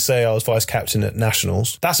squint, can say I was vice captain at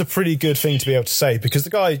nationals, that's a pretty good thing to be able to say because the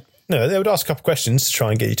guy No, they would ask a couple of questions to try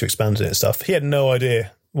and get you to expand on it and stuff. He had no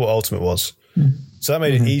idea what Ultimate was. So that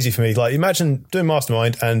made it easy for me. Like, imagine doing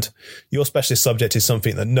Mastermind and your specialist subject is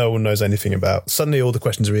something that no one knows anything about. Suddenly all the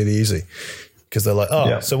questions are really easy because they're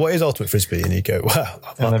like, so what is Ultimate Frisbee? And you go, wow.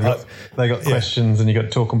 And they got questions and you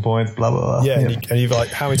got talking points, blah, blah, blah. Yeah. And you've like,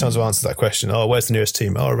 how many times have I answered that question? Oh, where's the nearest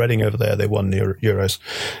team? Oh, Reading over there. They won Euros.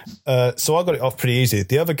 So I got it off pretty easy.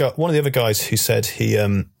 The other guy, one of the other guys who said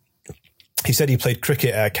he said he played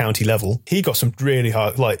cricket at county level. He got some really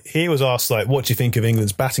hard, like, he was asked, like, what do you think of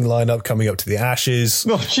England's batting lineup coming up to the Ashes?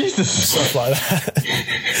 Oh, Jesus. Stuff like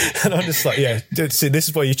that. And I'm just like, see, this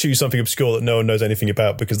is why you choose something obscure that no one knows anything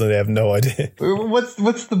about, because then they have no idea.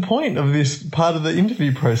 What's the point of this part of the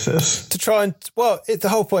interview process? To try and, the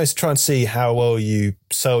whole point is to try and see how well you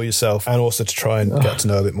sell yourself and also to try and get to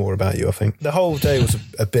know a bit more about you, I think. The whole day was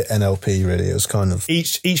a bit NLP, really. It was kind of,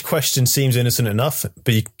 each question seems innocent enough,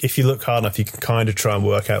 but if you look hard enough, you can kind of try and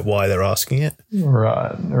work out why they're asking it.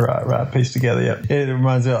 Right. Piece together, yeah. It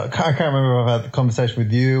reminds me, I can't remember if I've had the conversation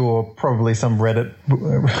with you or probably some Reddit.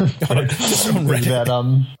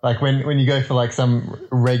 About, like when you go for like some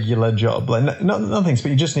regular job, like nothing, but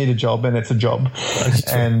you just need a job and it's a job.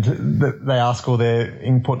 And they ask all their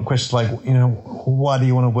important questions like, why do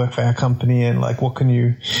you want to work for our company? And like, what can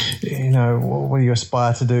you what do you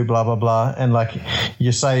aspire to do? Blah, blah, blah. And like,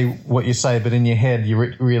 you say what you say, but in your head,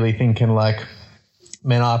 you're really thinking like,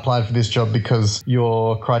 man, I applied for this job because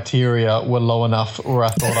your criteria were low enough, or I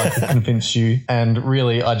thought I could convince you. And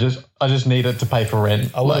really, I just need it to pay for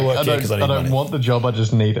rent. I want to work here because I don't want the job. I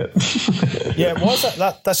just need it. Yeah, why is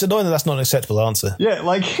that? That's annoying. That's not an acceptable answer. Yeah,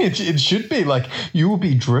 like it should be like you will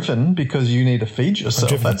be driven because you need to feed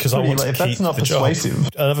yourself. That's pretty, I want if that's not persuasive.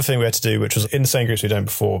 Job. Another thing we had to do, which was in the same groups we've done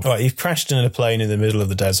before. All right, you've crashed in a plane in the middle of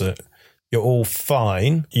the desert. You're all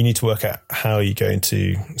fine. You need to work out how you're going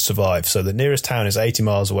to survive. So the nearest town is 80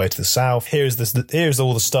 miles away to the south. Here's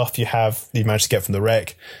all the stuff you managed to get from the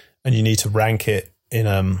wreck, and you need to rank it in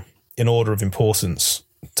order of importance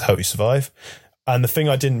to help you survive. And the thing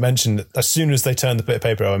I didn't mention, as soon as they turned the bit of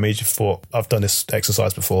paper, I immediately thought, I've done this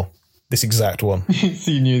exercise before. This exact one.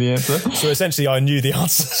 So you knew the answer? So essentially I knew the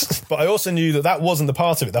answers. But I also knew that wasn't the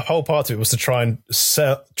part of it. The whole part of it was to try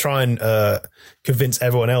and convince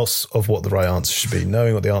everyone else of what the right answer should be.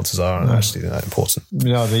 Knowing what the answers are and actually that important.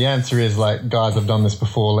 No, the answer is like, guys, I've done this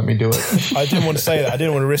before. Let me do it. I didn't want to say that. I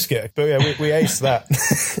didn't want to risk it. But yeah, we aced that.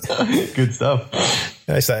 Good stuff.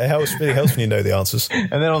 It really helps when you know the answers.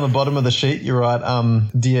 And then on the bottom of the sheet, you write,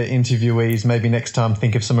 dear interviewees, maybe next time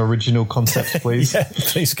think of some original concepts, please. Yeah,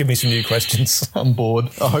 please give me some new questions. I'm bored.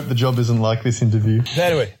 I hope the job isn't like this interview.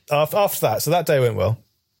 Anyway, after that, so that day went well.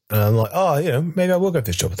 And I'm like, maybe I will go for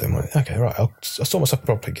this job. Then I'm like, okay, right, I'll sort myself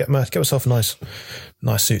properly, get myself a nice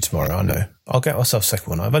suit tomorrow. I know. I'll get myself a second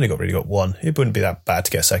one. I've only really got one. It wouldn't be that bad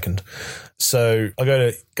to get a second. So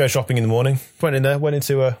I go shopping in the morning. Went into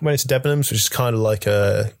Debenhams, which is kind of like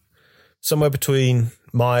somewhere between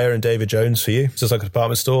Myer and David Jones for you. So it's like a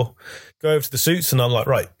department store. Go over to the suits, and I'm like,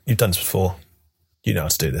 right, you've done this before. You know how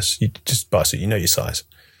to do this. You just buy a suit. You know your size.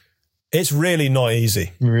 It's really not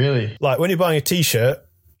easy. Really? Like when you're buying a T-shirt,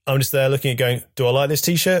 I'm just there looking at going, do I like this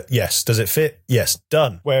T-shirt? Yes. Does it fit? Yes.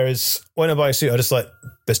 Done. Whereas when I buy a suit, I just like,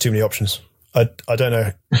 there's too many options. I don't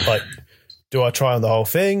know. Like, do I try on the whole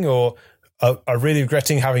thing, or are really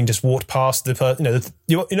regretting having just walked past the person?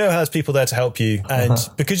 You know how there's people there to help you, and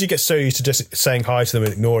because you get so used to just saying hi to them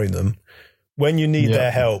and ignoring them, when you need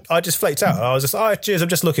their help, I just flaked out. I was just, cheers, I'm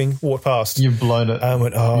just looking, walked past. You've blown it. I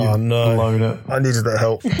went, no. Blown it. I needed that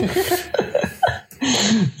help.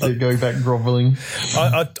 So going back groveling.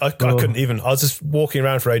 I couldn't even. I was just walking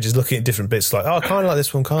around for ages looking at different bits like, I kind of like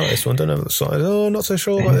this one, can't like this one, don't know what size, not so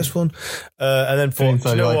sure about this one. And then thought,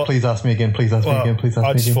 so what? Please ask me again, please ask me again, please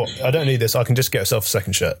ask me again. Thought, I don't need this, I can just get myself a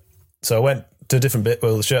second shirt. So I went to a different bit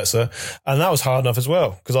where all the shirts are, and that was hard enough as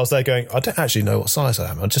well, because I was there going, I don't actually know what size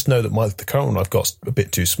I am. I just know that the current one I've got is a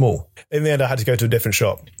bit too small. In the end, I had to go to a different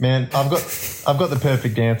shop. Man, I've got the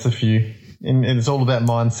perfect answer for you, and it's all about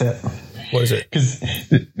mindset. What is it? Because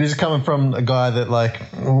this is coming from a guy that, like,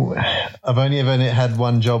 I've only ever had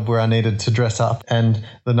one job where I needed to dress up, and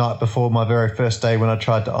the night before my very first day when I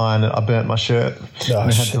tried to iron it, I burnt my shirt. And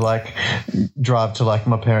I had to, like, drive to, like,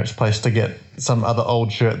 my parents' place to get some other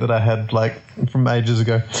old shirt that I had, like, from ages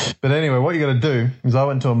ago. But anyway, what you got to do is I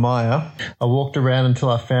went to a Myer. I walked around until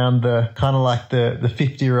I found the kind of like the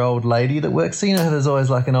 50-year-old lady that works. So, you know how there's always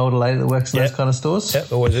like an older lady that works in those kind of stores?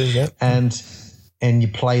 Yep, always is, yeah. And you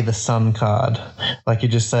play the sun card. Like you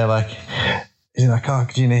just say like, He's like, oh,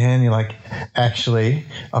 could you need a hand? You're like, actually,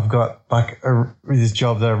 I've got like this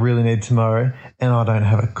job that I really need tomorrow, and I don't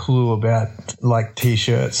have a clue about like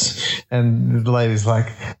t-shirts. And the lady's like,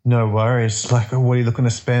 no worries. Like, what are you looking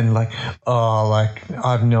to spend? Like, oh, like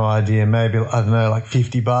I have no idea. Maybe I don't know, like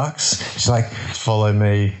 $50. She's like, follow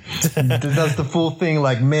me. Does the full thing,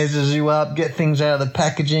 like measures you up, get things out of the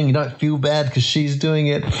packaging. You don't feel bad because she's doing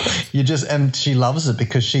it. And she loves it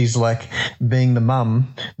because she's like being the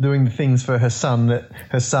mum, doing the things for her son that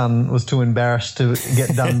her son was too embarrassed to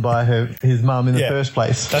get done by his mum in the first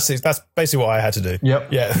place. That's basically what I had to do.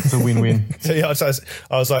 Yep. Yeah. It's a win-win. So yeah,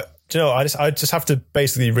 I was like, do you know, I just have to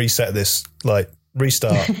basically reset this, like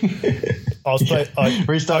restart.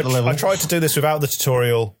 Restart the level. I tried to do this without the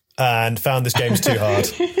tutorial and found this game's too hard.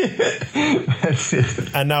 That's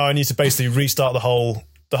it. And now I need to basically restart the whole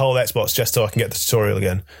Xbox just so I can get the tutorial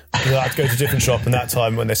again. Because I had to go to a different shop, and that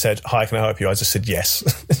time when they said, hi, can I help you? I just said yes.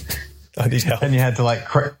 I need help. And you had to like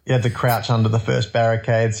you had to crouch under the first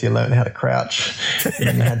barricade, so you learned how to crouch. And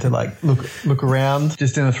then you had to like look around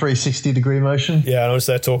just in a 360 degree motion. Yeah, and I was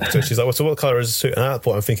there talking to her. She's like, well, so what colour is the suit? And at that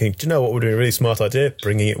point I'm thinking, do you know what would be a really smart idea?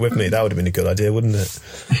 Bringing it with me. That would have been a good idea, wouldn't it?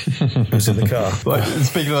 It was in the car. Like,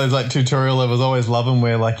 speaking of those like tutorial levels, I always love them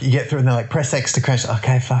where like you get through and they're like, press X to crash.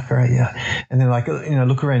 Okay, fuck, all right, yeah. And then like, you know,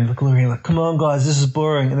 look around, like, come on guys, this is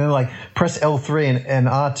boring. And then like press L3 and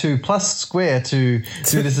R2 plus square to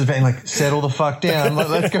do this event, like settle the fuck down. Like,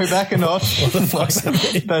 let's go back a notch. What the fuck's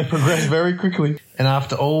happening? They progress very quickly. And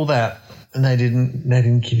after all that, they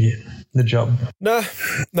didn't give you the job. No.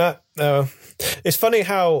 It's funny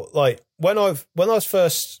how like when I was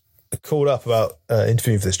first called up about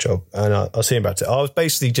interviewing for this job, and I was hearing about it, I was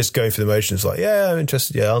basically just going through the motions, like, yeah, I'm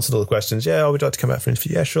interested, yeah, I answered all the questions, yeah, I would like to come back for an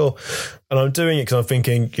interview, yeah, sure. And I'm doing it because I'm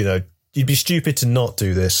thinking, you know, you'd be stupid to not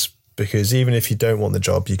do this, because even if you don't want the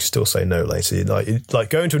job, you can still say no later. Like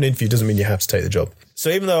going to an interview doesn't mean you have to take the job. So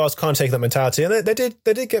even though I was kind of taking that mentality, and they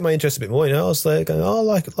did get my interest a bit more, you know, I was there going, oh,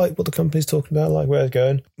 like what the company's talking about, like where it's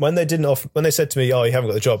going. When they said to me, oh, you haven't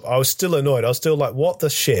got the job, I was still annoyed. I was still like, what the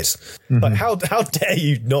shit? Mm-hmm. Like, how dare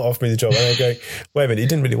you not offer me the job? And I go, wait a minute, you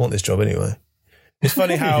didn't really want this job anyway. It's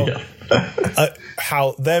funny how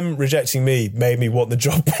how them rejecting me made me want the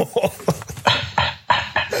job more.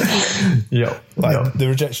 Yeah. The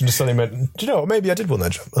rejection just suddenly meant, do you know what, maybe I did want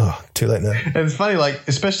that job. Oh, too late now. And it's funny, like,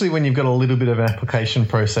 especially when you've got a little bit of an application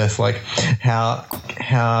process, like how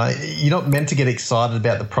you're not meant to get excited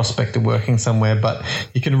about the prospect of working somewhere, but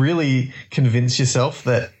you can really convince yourself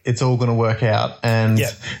that it's all going to work out and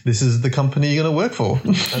this is the company you're going to work for.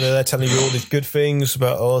 And then they're telling you all these good things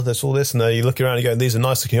about, oh, there's all this, and then you look around and you go, these are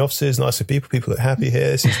nice looking offices, nicer people are happy here,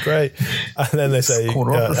 this is great. And then they say, we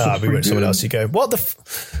went to someone else. You go, what the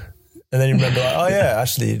and then you remember, like, oh yeah,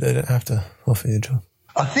 actually they don't have to offer you a job.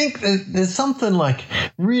 I think there's something like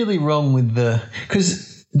really wrong with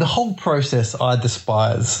because the whole process I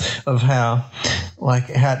despise of how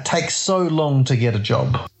it takes so long to get a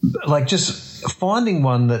job. Like just finding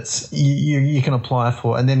one that's you can apply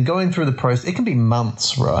for and then going through the process, it can be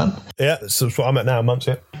months, right? Yeah, that's what I'm at now, months,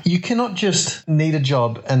 yeah. You cannot just need a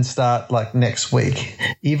job and start like next week,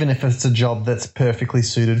 even if it's a job that's perfectly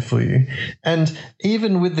suited for you. And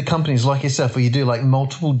even with the companies like yourself where you do like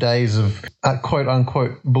multiple days of quote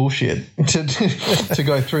unquote bullshit to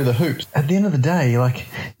go through the hoops, at the end of the day, like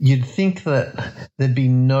you'd think that there'd be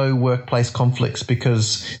no workplace conflicts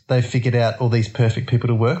because they've figured out all these perfect people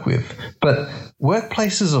to work with. But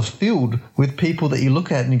workplaces are filled with people that you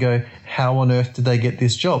look at and you go, how on earth did they get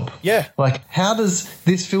this job? Yeah. Like, how does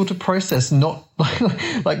this filter process not,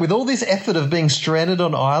 like with all this effort of being stranded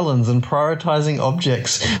on islands and prioritizing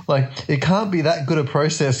objects, like it can't be that good a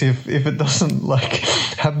process if it doesn't like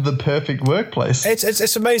have the perfect workplace.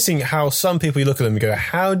 It's amazing how some people, you look at them and go,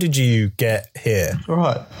 how did you get here?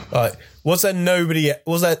 Right. Like, was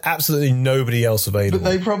there absolutely nobody else available? But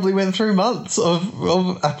they probably went through months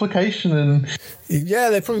of application and... Yeah,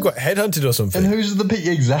 they probably got headhunted or something. And who's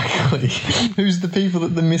the people that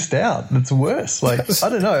they missed out? That's worse. Like, I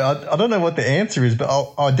don't know. I don't know what the answer is,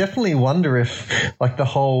 but I definitely wonder if like the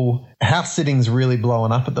whole house sitting's really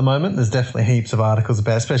blowing up at the moment. There's definitely heaps of articles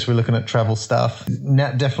about it, especially looking at travel stuff.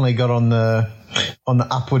 Nat definitely got on the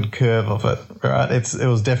upward curve of it, right? It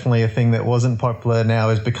was definitely a thing that wasn't popular, now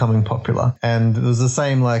is becoming popular. And it was the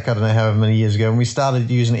same, like, I don't know, however many years ago when we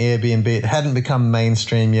started using Airbnb, it hadn't become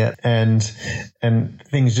mainstream yet, and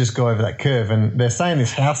things just go over that curve. And they're saying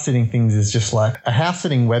this house sitting things is just like a house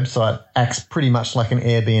sitting website acts pretty much like an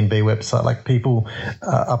Airbnb website. Like people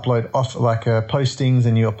upload postings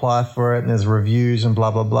and you apply for it and there's reviews and blah,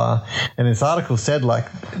 blah, blah. And this article said like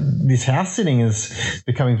this house sitting is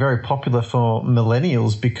becoming very popular for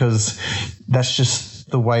millennials because that's just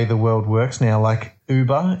the way the world works now. Like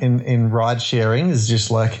Uber in ride sharing is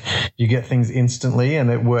just like you get things instantly and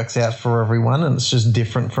it works out for everyone, and it's just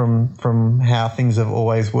different from how things have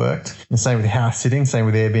always worked. And same with house sitting, same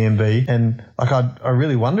with Airbnb. And like I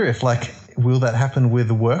really wonder if like, will that happen with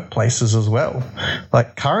workplaces as well?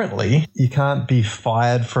 Like currently, you can't be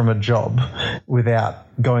fired from a job without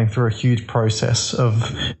going through a huge process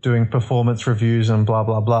of doing performance reviews and blah,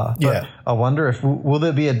 blah, blah. Yeah. But I wonder if, will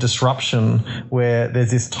there be a disruption where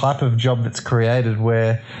there's this type of job that's created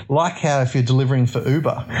where, like how if you're delivering for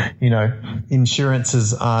Uber, you know,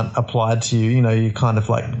 insurances aren't applied to you, you know, you're kind of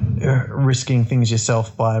like risking things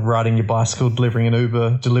yourself by riding your bicycle, delivering an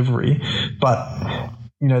Uber delivery. But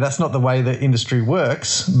you know, that's not the way the industry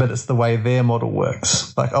works, but it's the way their model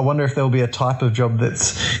works. Like, I wonder if there'll be a type of job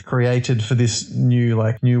that's created for this new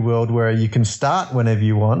world where you can start whenever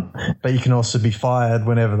you want, but you can also be fired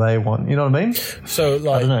whenever they want. You know what I mean? So,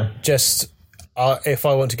 like, I don't know. just if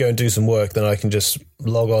I want to go and do some work, then I can just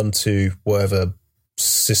log on to whatever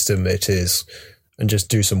system it is and just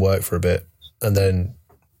do some work for a bit, and then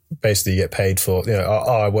basically get paid for, you know,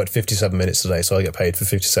 I worked 57 minutes today, so I get paid for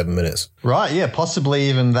 57 minutes. Right, yeah, possibly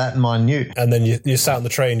even that minute. And then you sat on the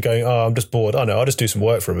train going, oh, I'm just bored. Oh, no, I'll just do some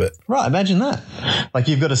work for a bit. Right, imagine that. Like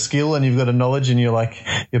you've got a skill and you've got a knowledge and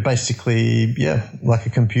you're basically, yeah, like a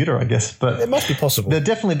computer, I guess. But it must be possible. There'd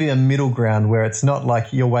definitely be a middle ground where it's not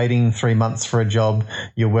like you're waiting 3 months for a job,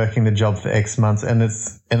 you're working the job for X months and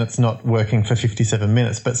it's not working for 57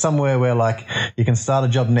 minutes, but somewhere where like you can start a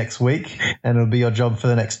job next week and it'll be your job for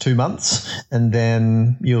the next 2 months, and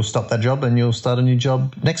then you'll stop that job and you'll start a new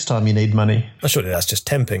job next time you need money. Surely that's just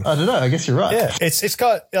temping. I don't know. I guess you're right. Yeah, it's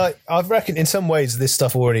got like, I reckon in some ways this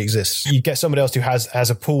stuff already exists. You get somebody else who has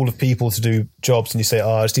a pool of people to do jobs, and you say,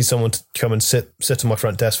 "Oh, I just need someone to come and sit on my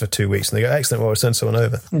front desk for 2 weeks," and they go, "Excellent, well, I'll send someone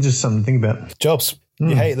over." Just something to think about. Jobs.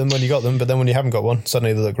 You hate them when you got them, but then when you haven't got one,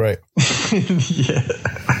 suddenly they look great. Yeah,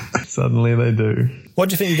 suddenly they do. What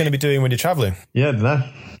do you think you're going to be doing when you're traveling? Yeah, I don't know.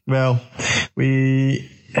 Well,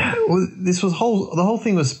 the whole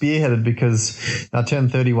thing was spearheaded because I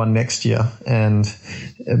turned 31 next year, and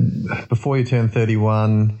before you turn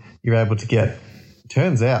 31, you're able to get,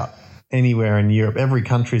 turns out, anywhere in Europe. Every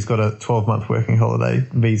country's got a 12-month working holiday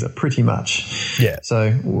visa, pretty much. Yeah.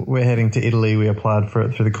 So we're heading to Italy. We applied for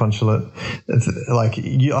it through the consulate. It's like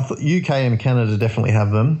UK and Canada definitely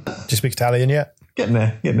have them. Do you speak Italian yet? Getting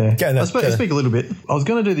there. I speak a little bit. I was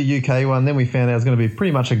going to do the UK one, then we found out it was going to be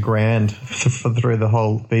pretty much $1,000 through the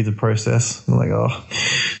whole visa process. I'm like, oh,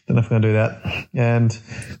 don't know if I'm going to do that. And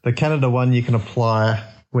the Canada one, you can apply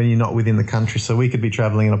when you're not within the country. So we could be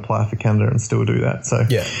traveling and apply for Canada and still do that. So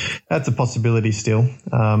yeah, that's a possibility still.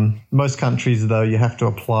 Most countries, though, you have to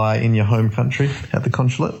apply in your home country at the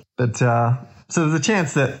consulate. But so there's a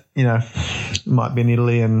chance that, you know, might be in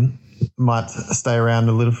Italy and might stay around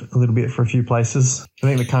a little bit for a few places. I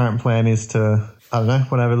think the current plan is to, I don't know,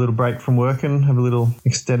 when I have a little break from work and have a little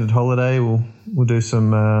extended holiday, we'll do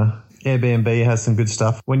some Airbnb has some good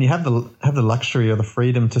stuff. When you have the luxury or the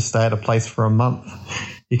freedom to stay at a place for a month,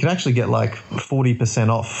 you can actually get like 40%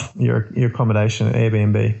 off your accommodation at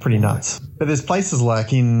Airbnb. Pretty nuts. But there's places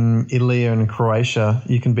like in Italy and Croatia,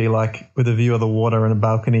 you can be like with a view of the water and a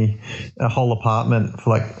balcony, a whole apartment for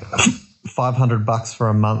like $500 for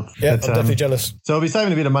a month. Yeah, I'm definitely jealous. So I'll be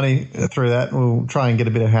saving a bit of money through that. We'll try and get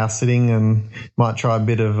a bit of house sitting and might try a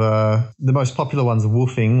bit of the most popular ones are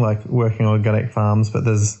woofing, like working on organic farms, but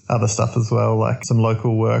there's other stuff as well, like some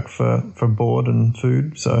local work for board and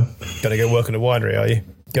food. So gotta go work in a winery, are you?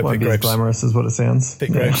 Get won't be as glamorous as what it sounds.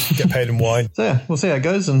 Big grapes, get paid in wine. So yeah, we'll see how it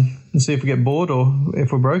goes and see if we get bored or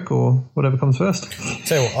if we're broke or whatever comes first.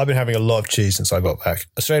 Tell you what, I've been having a lot of cheese since I got back.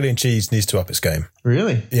 Australian cheese needs to up its game.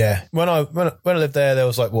 Really? Yeah. When I lived there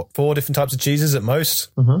was like, 4 different types of cheeses at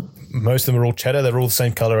most. Mm-hmm. Most of them are all cheddar. They're all the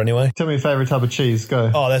same colour anyway. Tell me your favourite type of cheese.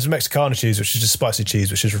 Go. Oh, there's Mexicana cheese, which is just spicy cheese,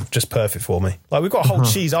 which is just perfect for me. Like, we've got a whole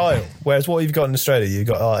cheese aisle, whereas what you've got in Australia, you've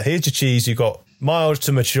got, here's your cheese, you've got mild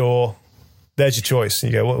to mature. There's your choice.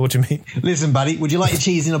 You go, what do you mean? Listen, buddy, would you like your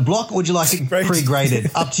cheese in a block or would you like it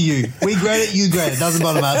pre-graded? Up to you. We grade it, you grade it. Doesn't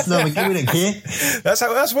bother us. No, we don't care.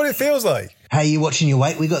 That's what it feels like. Hey, you watching your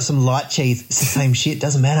weight? We got some light cheese. It's the same shit.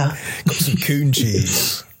 Doesn't matter. Got some coon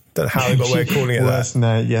cheese. Don't know how they got away calling it that.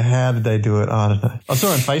 No, yeah, how did they do it? I don't know. I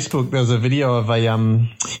saw on Facebook there was a video of a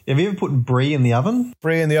have you ever put brie in the oven?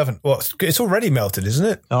 Brie in the oven? Well, it's already melted, isn't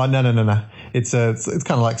it? Oh no. It's kind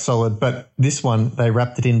of like solid, but this one they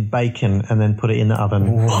wrapped it in bacon and then put it in the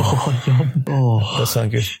oven. Oh, yum. Oh, that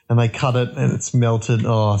sounds good. And they cut it and it's melted.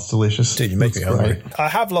 Oh, it's delicious. Dude, you make me hungry. I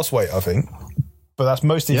have lost weight, I think, but that's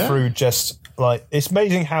mostly through just like, it's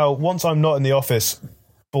amazing how once I'm not in the office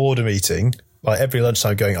boredom eating, like every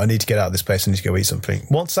lunchtime going, I need to get out of this place, I need to go eat something.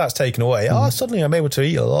 Once that's taken away, suddenly I'm able to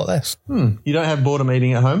eat a lot less. You don't have boredom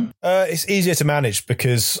eating at home? It's easier to manage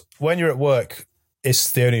because when you're at work,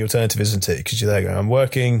 it's the only alternative, isn't it? Because you're there going, I'm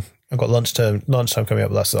working, I've got lunchtime coming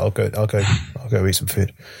up, that's it, I'll go eat some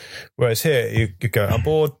food. Whereas here, you go, I'm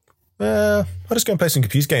bored, I'll just go and play some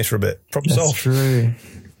computer games for a bit. Problem solved. That's true.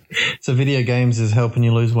 So video games is helping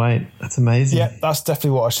you lose weight. That's amazing. Yeah, that's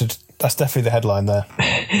definitely that's definitely the headline there.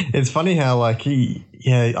 It's funny how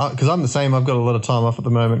because I'm the same. I've got a lot of time off at the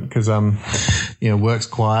moment because work's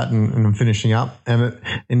quiet and I'm finishing up.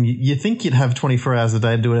 And you think you'd have 24 hours a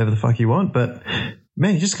day to do whatever the fuck you want, but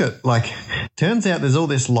man, you just got turns out there's all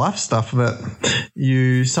this life stuff that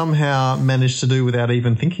you somehow managed to do without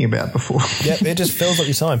even thinking about before. Yep, it just fills up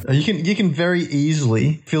your time. You can very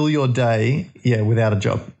easily fill your day, without a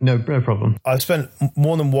job. No problem. I've spent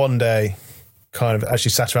more than one day kind of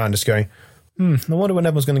actually sat around just going, I wonder when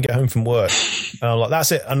everyone's going to get home from work. And I'm like,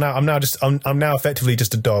 that's it. I'm now effectively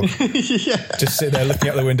just a dog. Just sitting there looking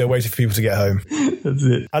out the window waiting for people to get home. That's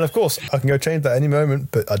it. And of course, I can go change that any moment,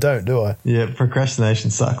 but I don't, do I? Yeah,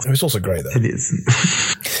 procrastination sucks. It's also great, though. It is.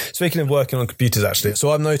 Speaking of working on computers, actually,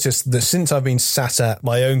 so I've noticed that since I've been sat at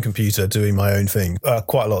my own computer doing my own thing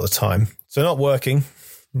quite a lot of the time, so not working,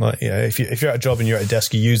 if you're at a job and you're at a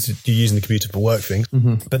desk, you're using the computer for work things.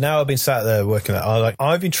 Mm-hmm. But now I've been sat there working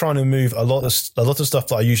I've been trying to move a lot of stuff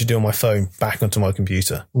that I usually do on my phone back onto my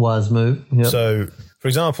computer. Wise move. Yep. So, for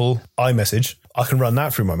example, iMessage, I can run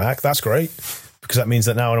that through my Mac. That's great. Because that means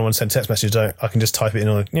that now when I want to send text messages, I can just type it in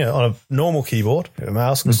on a normal keyboard with a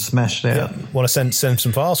mouse. And smash it out. Want to send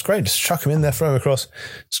some files? Great. Just chuck them in there, throw them across.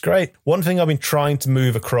 It's great. One thing I've been trying to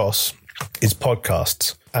move across is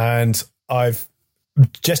podcasts. And I've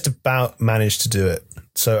just about managed to do it.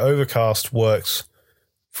 So Overcast works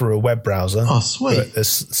for a web browser. Oh, sweet. But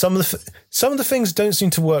some of the things don't seem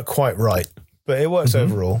to work quite right. But it works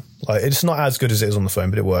overall. It's not as good as it is on the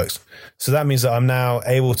phone, but it works. So that means that I'm now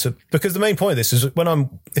able to, because the main point of this is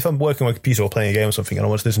if I'm working on my computer or playing a game or something and I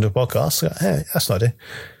want to listen to a podcast, hey, that's an idea.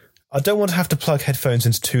 I don't want to have to plug headphones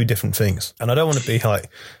into two different things. And I don't want to be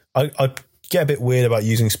I get a bit weird about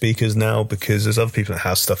using speakers now because there's other people that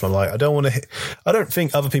have stuff. And I'm like, I don't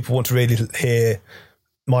think other people want to really hear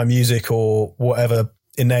my music or whatever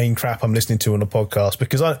inane crap I'm listening to on a podcast,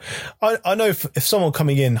 because I know if someone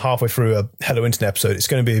coming in halfway through a Hello Internet episode, it's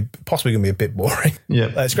going to be possibly going to be a bit boring.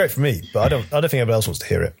 Yeah, it's great for me, but I don't think anybody else wants to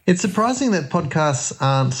hear it. It's surprising that podcasts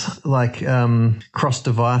aren't cross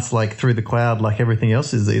device through the cloud like everything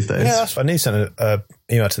else is these days. Yeah, I need to send an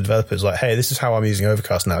email to developers hey, this is how I'm using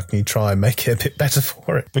Overcast now. Can you try and make it a bit better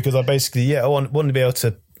for it? Because I basically I want to be able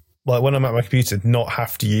to, when I'm at my computer, not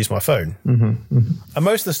have to use my phone. Mm-hmm, mm-hmm. And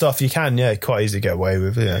most of the stuff you can, quite easily get away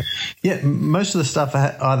with. Yeah, most of the stuff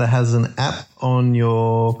either has an app on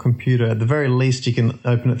your computer. At the very least, you can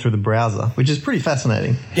open it through the browser, which is pretty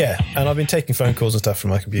fascinating. Yeah, and I've been taking phone calls and stuff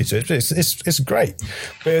from my computer. It's great.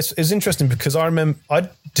 But it's interesting because I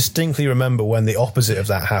distinctly remember when the opposite of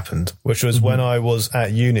that happened, which was when I was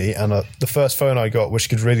at uni and the first phone I got, which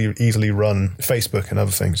could really easily run Facebook and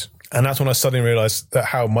other things. And that's when I suddenly realized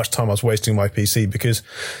how much time I was wasting on my PC because,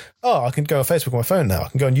 I can go on Facebook on my phone now. I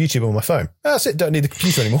can go on YouTube on my phone. That's it. Don't need the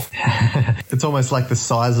computer anymore. It's almost like the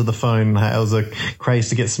size of the phone. It was a craze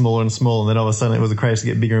to get smaller and smaller. And then all of a sudden it was a craze to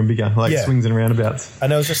get bigger and bigger, swings and roundabouts.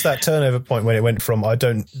 And there was just that turnover point when it went from I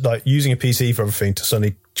don't like using a PC for everything to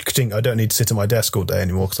suddenly think I don't need to sit at my desk all day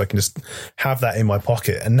anymore because I can just have that in my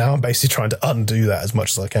pocket. And now I'm basically trying to undo that as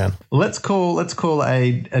much as I can. Let's call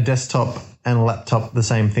a desktop and a laptop the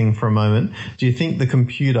same thing for a moment. Do you think the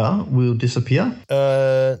computer will disappear?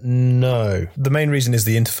 No. The main reason is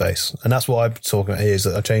the interface. And that's what I'm talking about here, is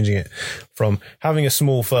that I'm changing it from having a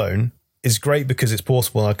small phone is great because it's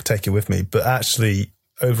portable and I can take it with me. But actually,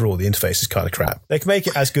 overall, the interface is kind of crap. They can make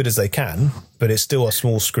it as good as they can, but it's still a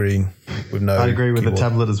small screen with no I agree with keyboard. The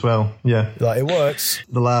tablet as well. Yeah. It works.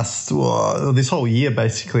 The last, this whole year,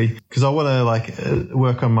 basically, because I want to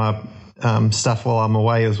work on my stuff while I'm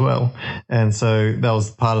away as well. And so that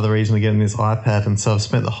was part of the reason of getting this iPad. And so I've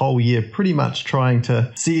spent the whole year pretty much trying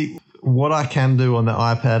to see what I can do on the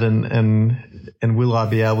iPad and will I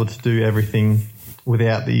be able to do everything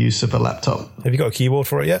without the use of a laptop. Have you got a keyboard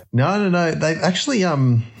for it yet? No. They've actually, I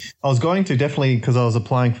was going to definitely because I was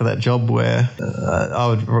applying for that job where I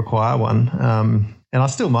would require one. And I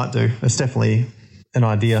still might do. It's definitely an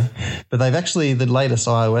idea. But they've actually, the latest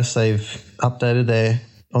iOS, they've updated their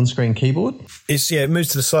on-screen keyboard. It moves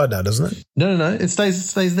to the side now, doesn't it? No. It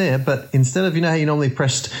stays there. But instead of, how you normally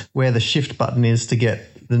pressed where the shift button is to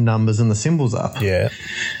get the numbers and the symbols up. Yeah.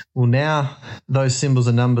 Well, now those symbols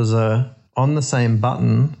and numbers are on the same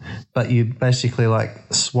button, but you basically like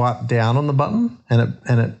swipe down on the button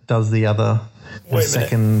and it does the other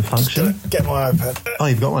second function. Get my iPad. Oh,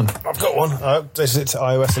 you've got one. I've got one. I updated it to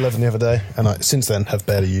iOS 11 the other day, and I since then have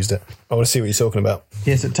barely used it. I want to see what you're talking about.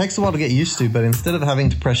 Yes, it takes a while to get used to, but instead of having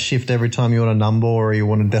to press shift every time you want a number or you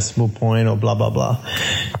want a decimal point or blah, blah, blah,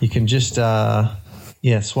 you can just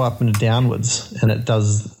swipe them downwards and it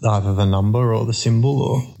does either the number or the symbol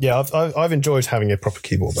or... Yeah, I've enjoyed having a proper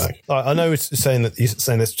keyboard back. I know it's saying that you're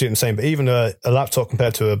saying that's the same, but even a laptop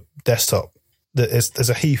compared to a desktop, there's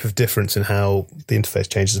a heap of difference in how the interface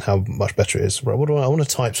changes and how much better it is. Right, what do I want to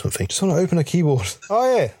type something? Just want to open a keyboard.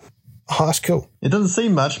 Oh, yeah. Oh, that's cool. It doesn't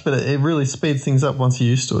seem much, but it really speeds things up once you're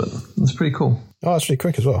used to it. It's pretty cool. Oh, it's really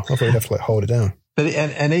quick as well. I thought you'd have to like hold it down. But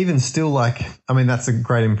and even still, like, I mean, that's a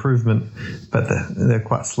great improvement, but they're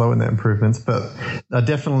quite slow in their improvements. But I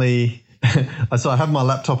definitely... So I have my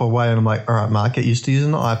laptop away and I'm like, all right, Mark, get used to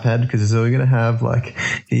using the iPad because it's all you're going to have. Like,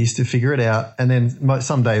 get used to figure it out. And then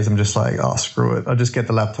some days I'm just like, oh, screw it. I'll just get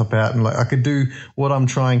the laptop out and like I could do what I'm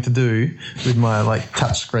trying to do with my like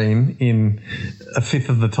touch screen in a fifth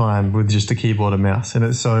of the time with just a keyboard and mouse. And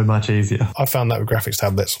it's so much easier. I found that with graphics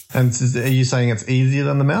tablets. And are you saying it's easier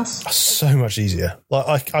than the mouse? So much easier.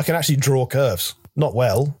 Like I can actually draw curves. Not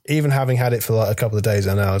well. Even having had it for like a couple of days,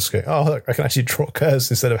 and now I was going, oh, look, I can actually draw curves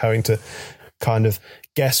instead of having to kind of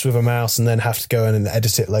guess with a mouse and then have to go in and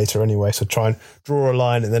edit it later anyway. So try and draw a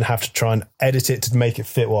line and then have to try and edit it to make it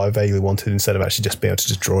fit what I vaguely wanted instead of actually just being able to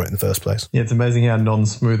just draw it in the first place. Yeah, it's amazing how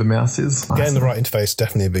non-smooth a mouse is. Getting the right interface,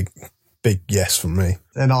 definitely a big yes from me.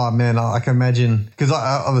 And oh man, I can imagine, because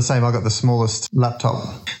I'm the same, I got the smallest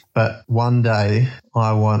laptop, but one day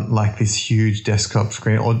I want like this huge desktop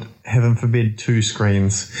screen, or heaven forbid 2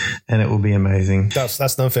 screens, and it will be amazing. That's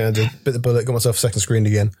another thing. I did bit the bullet, got myself a second screen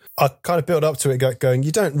again. I kind of built up to it going,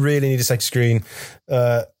 you don't really need a second screen.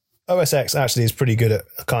 OS X actually is pretty good at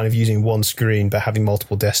kind of using one screen but having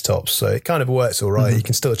multiple desktops, so it kind of works all right. Mm-hmm. You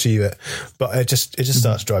can still achieve it, but it just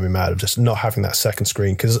starts driving me mad of just not having that second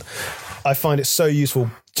screen, because I find it so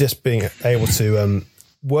useful just being able to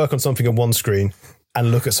work on something on one screen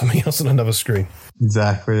and look at something else on another screen.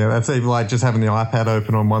 Exactly. Yeah. That's even like just having the iPad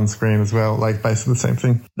open on one screen as well, like basically the same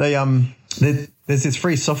thing. There's this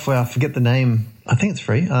free software, I forget the name. I think it's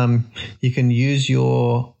free. You can use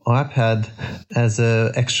your iPad as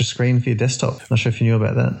an extra screen for your desktop. Not sure if you knew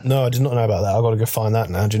about that. No, I did not know about that. I've got to go find that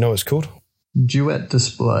now. Do you know what it's called? Duet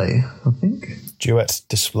Display, I think. Duet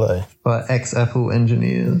Display. By ex-Apple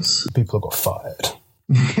engineers. People have got fired.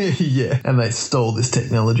 Yeah, and they stole this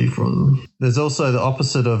technology from them. There's also the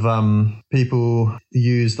opposite of people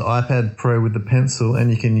use the iPad Pro with the pencil,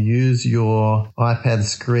 and you can use your iPad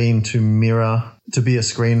screen to be a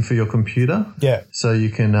screen for your computer. Yeah. So you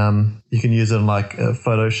can use it in like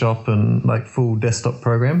Photoshop and like full desktop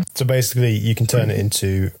program. So basically you can turn it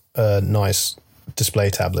into a nice display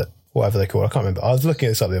tablet, whatever they're called. I can't remember. I was looking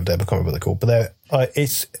at this up the other day, but I can't remember what they're called. But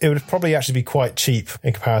it would probably actually be quite cheap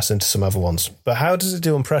in comparison to some other ones. But how does it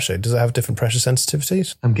do on pressure? Does it have different pressure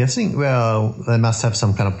sensitivities? I'm guessing, well, they must have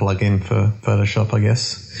some kind of plug-in for Photoshop, I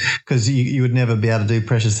guess. Because you would never be able to do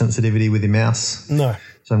pressure sensitivity with your mouse. No.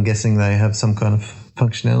 So I'm guessing they have some kind of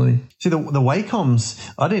functionality. See, the Wacoms,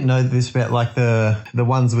 I didn't know this about like the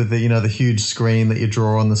ones with the huge screen that you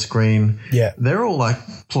draw on the screen. Yeah. They're all like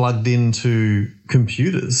plugged into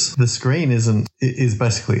computers. The screen is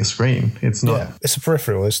basically a screen. It's not. Yeah, it's a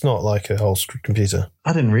peripheral. It's not like a whole computer.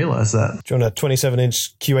 I didn't realize that. Do you want a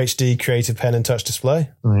 27-inch QHD Creative Pen and Touch display?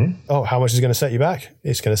 Oh, yeah. Oh, how much is it going to set you back?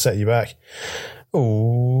 It's going to set you back.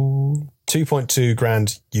 Oh, 2.2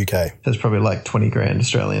 grand UK. That's probably like 20 grand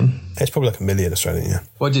Australian. It's probably like $1 million Australian, yeah.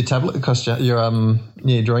 What did your tablet cost you? Your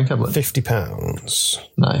drawing tablet? £50.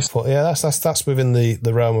 Nice. Well, yeah, that's within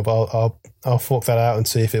the realm of I'll fork that out and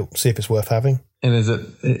see if it's worth having. And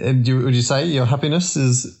would you say your happiness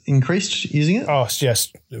is increased using it? Oh,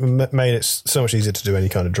 yes. It made it so much easier to do any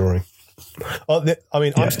kind of drawing.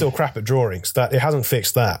 I'm still crap at drawings. That it hasn't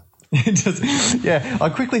fixed that. Yeah, I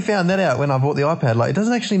quickly found that out when I bought the iPad. Like, it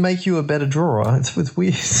doesn't actually make you a better drawer. It's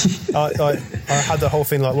weird. I had the whole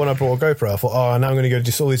thing like when I bought a GoPro. I thought, now I'm going to go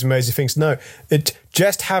do all these amazing things. No,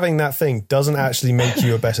 just having that thing doesn't actually make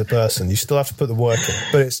you a better person. You still have to put the work in,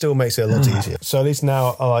 but it still makes it a lot easier. So at least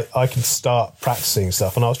now I can start practicing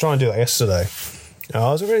stuff. And I was trying to do that yesterday.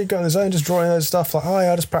 I was really going in the zone, just drawing those stuff. Like, oh yeah,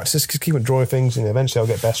 I'll just practice this, keep on drawing things, and eventually I'll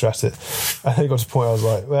get better at it. I think got to the point I was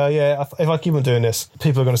like, well, yeah, if I keep on doing this,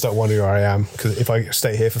 people are going to start wondering where I am, because if I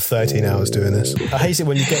stay here for 13 hours doing this. I hate it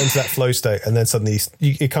when you get into that flow state and then suddenly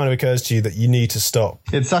it kind of occurs to you that you need to stop.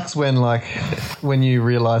 It sucks when you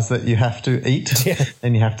realise that you have to eat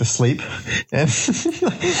and you have to sleep. And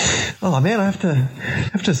oh man, I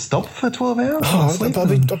have to stop for 12 hours.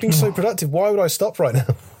 I've been so productive. Why would I stop right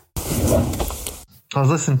now? I was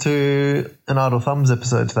listening to an Idle Thumbs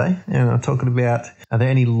episode today, and I'm talking about, are there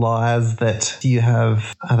any lies that you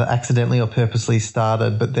have either accidentally or purposely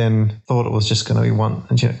started, but then thought it was just going to be one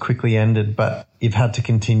and quickly ended, but you've had to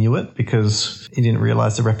continue it because you didn't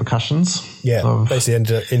realise the repercussions? Yeah, basically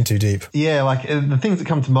ended in too deep. Yeah, like the things that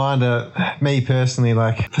come to mind are, me personally,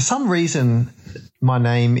 like for some reason my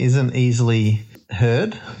name isn't easily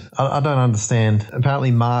heard. I don't understand.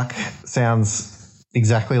 Apparently Mark sounds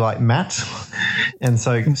exactly like Matt, and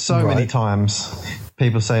so many times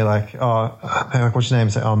people say like, oh, like, what's your name?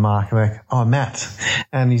 Say, oh, Mark. I'm like, oh, Matt.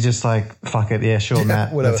 And he's just like, fuck it, yeah, sure,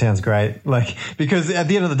 Matt. That sounds great. Like, because at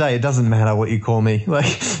the end of the day, it doesn't matter what you call me.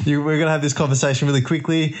 Like, we're going to have this conversation really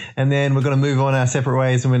quickly, and then we're going to move on our separate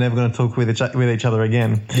ways, and we're never going to talk with each other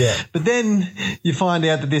again. Yeah. But then you find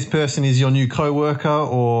out that this person is your new coworker,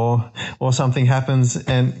 or something happens,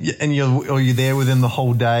 and you're there with them the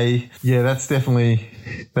whole day. Yeah, that's definitely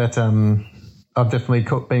that. I've definitely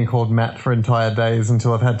been called Matt for entire days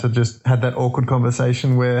until I've had to just had that awkward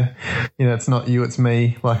conversation where, it's not you, it's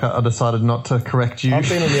me. Like I decided not to correct you. I've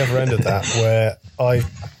been on the other end of that where I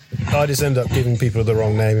just end up giving people the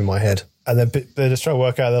wrong name in my head. And then they just try to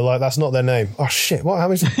work out, they're like, that's not their name. Oh, shit, what? How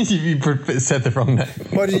many? You said the wrong name.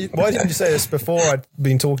 Why didn't you say this before I'd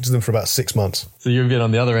been talking to them for about 6 months? So you've been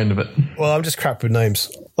on the other end of it. Well, I'm just crap with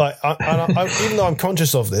names. Like, even though I'm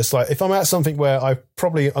conscious of this, like, if I'm at something where I'm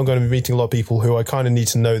going to be meeting a lot of people who I kind of need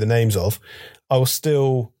to know the names of, I will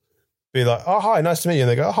still be like, oh, hi, nice to meet you.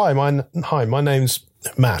 And they go, oh, hi, my name's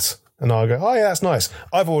Matt. And I'll go, oh, yeah, that's nice.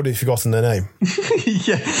 I've already forgotten their name.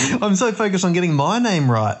 Yeah, I'm so focused on getting my name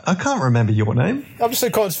right. I can't remember your name. I'm just so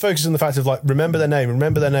focused on the fact of, like, remember their name.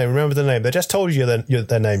 They just told you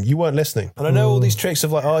their name. You weren't listening. And I know all these tricks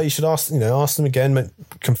of, like, oh, you should ask them again,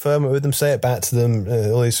 confirm it with them, say it back to them,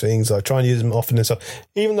 all these things. I try and use them often and stuff.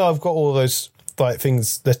 Even though I've got all those, like,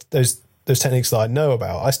 things, those techniques that I know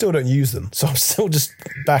about, I still don't use them. So I'm still just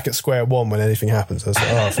back at square one when anything happens. I was like,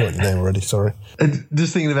 oh, I forgot your name already, sorry.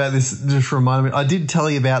 Just thinking about this just reminded me, I did tell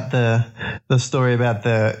you about the story about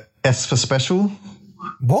the S for special.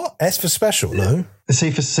 What? S for special? No.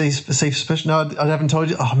 C for special? No, I haven't told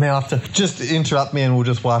you. Oh, man, I'll have to just interrupt me and we'll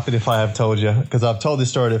just wipe it if I have told you, because I've told this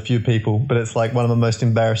story to a few people, but it's like one of the most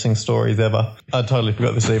embarrassing stories ever. I totally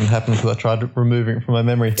forgot this even happened because I tried removing it from my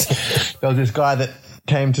memory. There was this guy that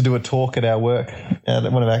came to do a talk at our work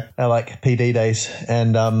at one of our like PD days,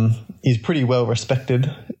 and he's pretty well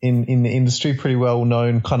respected in the industry, pretty well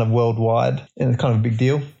known kind of worldwide, and it's kind of a big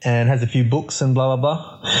deal, and has a few books and blah blah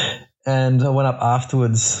blah. And I went up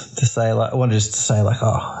afterwards to say, like, I wanted just to say, like,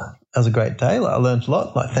 oh, that was a great day. Like, I learned a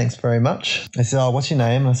lot. Like, thanks very much. They said, oh, what's your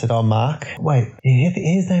name? I said, oh, Mark. Wait,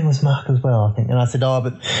 his name was Mark as well, I think. And I said, oh,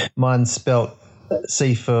 but mine's spelt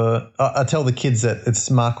C for, I tell the kids that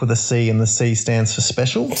it's Mark with a C and the C stands for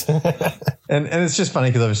special. and it's just funny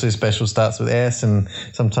because obviously special starts with S, and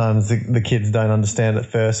sometimes the kids don't understand at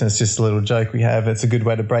first, and it's just a little joke we have. It's a good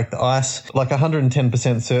way to break the ice. Like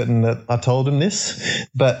 110% certain that I told him this,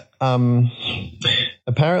 but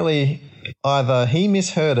apparently either he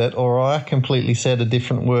misheard it or I completely said a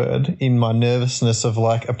different word in my nervousness of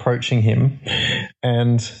like approaching him.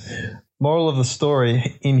 And moral of the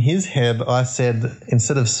story, in his head, I said,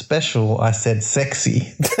 instead of special, I said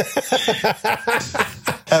sexy.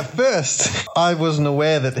 At first, I wasn't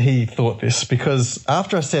aware that he thought this, because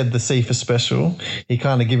after I said the C for special, he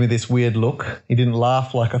kind of gave me this weird look. He didn't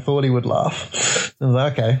laugh like I thought he would laugh. I was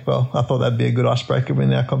like, okay, well, I thought that'd be a good icebreaker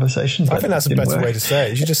in our conversation. I think that's a better way to say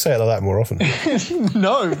it. You should just say it like that more often.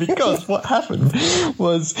 No, because what happened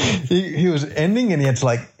was he was ending, and he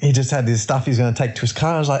just had this stuff he was going to take to his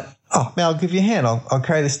car. I was like, oh, man, I'll give you a hand. I'll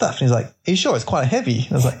carry this stuff. And he's like, are you sure? It's quite heavy.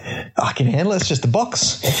 I was like, oh, I can handle it. It's just a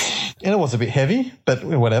box. And it was a bit heavy, but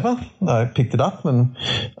whatever. I picked it up and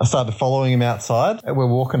I started following him outside. We're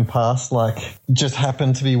walking past, just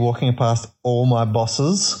happened to be walking past all my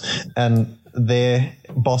bosses and their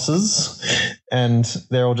bosses, and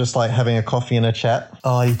they're all just having a coffee and a chat.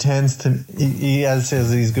 Oh, he turns to he says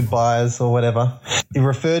his goodbyes or whatever. He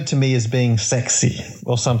referred to me as being sexy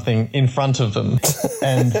or something in front of them,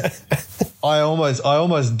 and I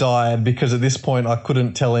almost died because at this point I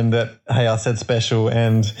couldn't tell him that, hey, I said special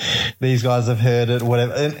and these guys have heard it,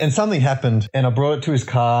 whatever. And something happened and I brought it to his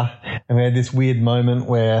car and we had this weird moment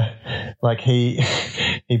where like he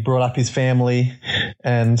brought up his family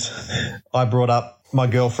and I brought up my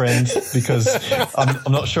girlfriend because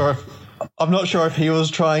I'm not sure if he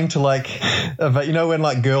was trying to but you know when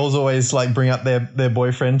like girls always like bring up their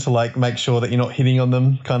boyfriend to like make sure that you're not hitting on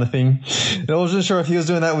them kind of thing. And I wasn't sure if he was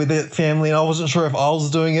doing that with their family and I wasn't sure if I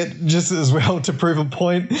was doing it just as well to prove a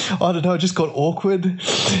point. I don't know, it just got awkward.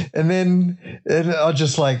 And I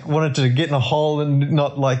just like wanted to get in a hole and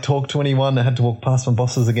not like talk to anyone. I had to walk past my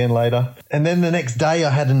bosses again later. And then the next day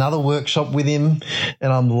I had another workshop with him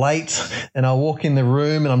and I'm late and I walk in the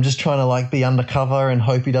room and I'm just trying to like be undercover and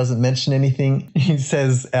hope he doesn't mention anything. He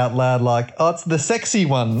says out loud like, oh, it's the sexy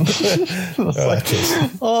one. I was like,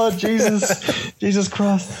 oh, Jesus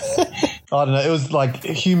Christ. I don't know. It was like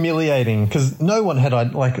humiliating because no one had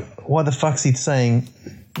why the fuck's he saying,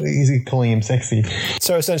 is he calling him sexy?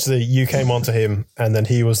 So essentially you came onto him and then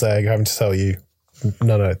he was there having to tell you,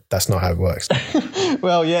 no, that's not how it works.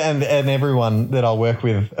 Well, yeah, and everyone that I work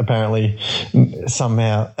with apparently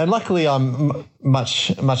somehow, and luckily I'm much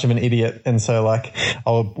of an idiot, and so like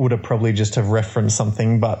I would have probably just have referenced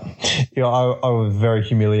something, but you know, I was very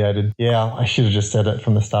humiliated. Yeah, I should have just said it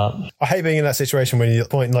from the start. I hate being in that situation when you're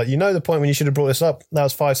point like the point when you should have brought this up. That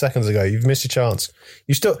was 5 seconds ago. You've missed your chance.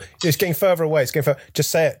 It's getting further away. It's getting further.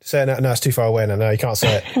 Just say it. Say it now. No, it's too far away now. No, you can't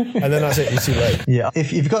say it. And then that's it. You're too late. Yeah.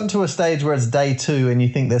 If you've gotten to a stage where it's day 2 and you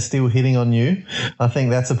think they're still hitting on you, I think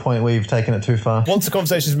that's a point where you've taken it too far. Once the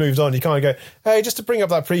conversation's moved on, you can't go, hey, just to bring up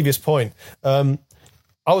that previous point,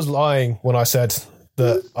 I was lying when I said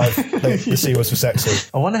that the C was for sexy.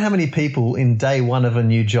 I wonder how many people in day 1 of a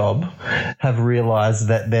new job have realised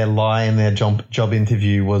that their lie in their job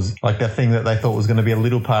interview was like the thing that they thought was going to be a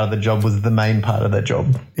little part of the job was the main part of their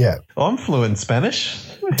job. Yeah. I'm fluent in Spanish.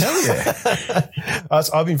 Hell yeah.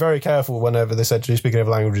 I've been very careful whenever they said, do you speak other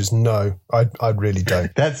languages? No, I really don't.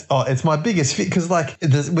 It's my biggest fit because like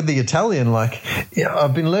with the Italian, like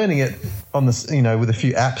I've been learning it on this, with a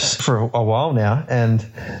few apps for a while now. And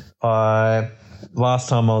last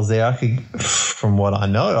time I was there, from what I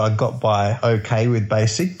know, I got by okay with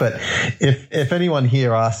basic. But if anyone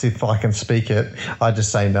here asks if I can speak it, I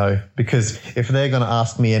just say no, because if they're going to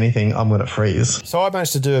ask me anything, I'm going to freeze. So I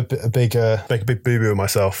managed to do a big boo-boo with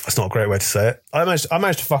myself. That's not a great way to say it. I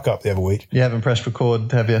managed to fuck up the other week. You haven't pressed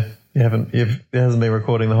record, have you? You haven't. It hasn't been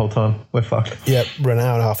recording the whole time. We're fucked. Yeah, we're an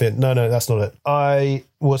hour and a half in. No, that's not it. I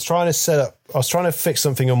was trying to fix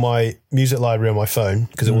something on my music library on my phone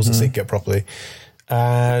because it wasn't syncing up properly.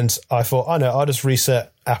 And I thought, I'll just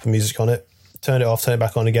reset Apple Music on it, turn it off, turn it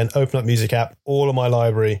back on again, open up Music app, all of my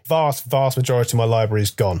library, vast majority of my library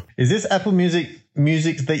is gone. Is this Apple Music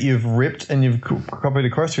that you've ripped and you've copied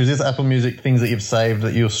across, or is this Apple Music things that you've saved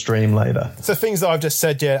that you'll stream later? So things that I've just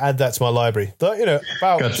said, yeah, add that to my library. But,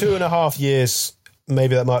 about Gotcha. 2.5 years,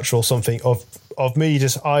 maybe that much or something, of me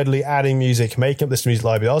just idly adding music, making up this music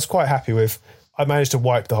library, I was quite happy with. I managed to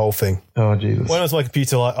wipe the whole thing. Oh, Jesus. When I was on my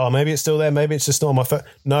computer, maybe it's still there, maybe it's just not on my phone.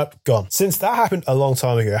 Nope, gone. Since that happened a long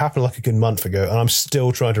time ago, it happened like a good month ago, and I'm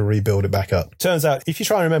still trying to rebuild it back up. Turns out, if you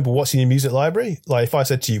try and remember what's in your music library, like if I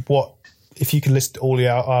said to you, if you can list all the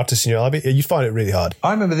artists in your library, you'd find it really hard.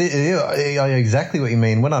 I remember I know exactly what you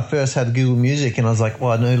mean. When I first had Google Music and I was like,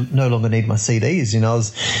 well, I no longer need my CDs. I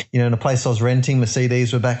was, in a place I was renting, my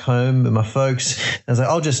CDs were back home with my folks. And I was like,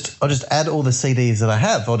 I'll just add all the CDs that I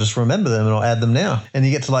have. I'll just remember them and I'll add them now. And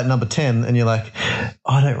you get to like number 10 and you're like,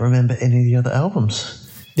 I don't remember any of the other albums.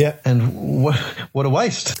 Yeah. And what a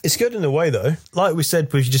waste. It's good in a way, though. Like we said,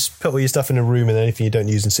 if you just put all your stuff in a room and anything you don't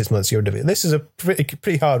use in 6 months, you're rid of it. This is a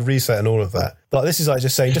pretty hard reset and all of that. But this is like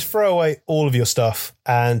just saying, just throw away all of your stuff,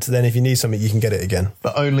 and then if you need something, you can get it again.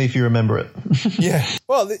 But only if you remember it. Yeah.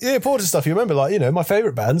 Well, the important stuff you remember, like, my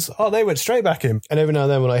favourite bands, they went straight back in. And every now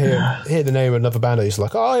and then when I hear the name of another band, I used to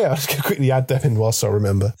like, oh, yeah, I'm just going to quickly add them in whilst I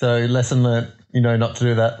remember. So lesson learned. Not to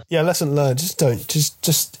do that. Yeah, lesson learned. Just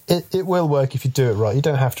don't. It will work if you do it right. You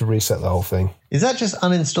don't have to reset the whole thing. Is that just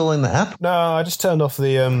uninstalling the app? No, I just turned off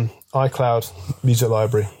the iCloud music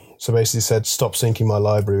library. So basically said, stop syncing my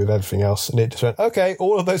library with everything else. And it just went, okay,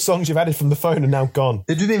 all of those songs you've added from the phone are now gone.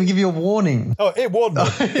 It didn't even give you a warning. Oh, it warned me.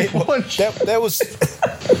 There was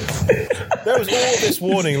all this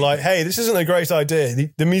warning, like, hey, this isn't a great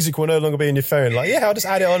idea. The music will no longer be in your phone. Like, yeah, I'll just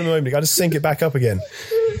add it on in a moment. I'll just sync it back up again.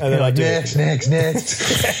 And then I do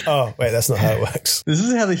next. Oh, wait, that's not how it works. This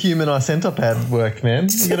is how the human iCentop ad work, man.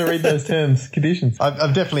 You got to read those terms, conditions.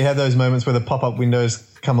 I've definitely had those moments where the pop-up windows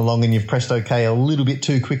come along and you've pressed OK a little bit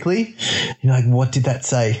too quickly. You're like, what did that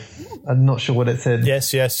say? I'm not sure what it said.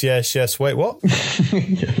 Yes. Wait, what?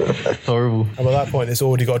 It's horrible. And by that point, it's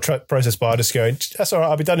already got a process bar just going, that's all right,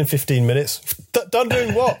 I'll be done in 15 minutes. Done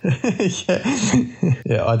doing what?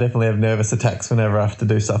 Yeah, I definitely have nervous attacks whenever I have to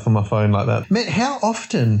do stuff on my phone like that. Man, how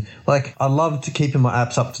often? Like, I love to keep my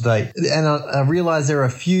apps up to date. And I realize there are a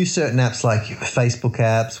few certain apps like Facebook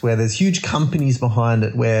apps where there's huge companies behind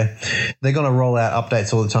it where they're going to roll out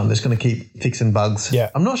updates all the time. They're just going to keep fixing bugs. Yeah.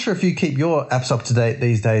 I'm not sure if you keep your apps up to date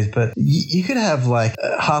these days, but you could have like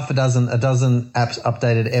a dozen apps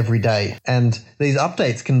updated every day. And these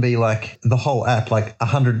updates can be like the whole app, like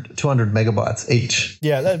 100, 200 megabytes each.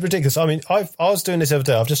 Yeah, that's ridiculous. I mean, I was doing this the other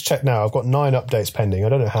day. I've just checked now. I've got 9 updates pending. I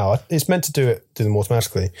don't know how. It's meant to do them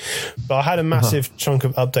automatically. But I had a massive chunk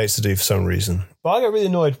of updates to do for some reason. But I get really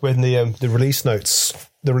annoyed when the release notes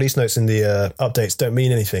in the updates don't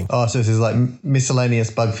mean anything. Oh, so this is like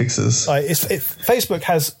miscellaneous bug fixes. Facebook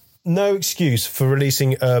has no excuse for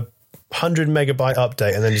releasing a 100 megabyte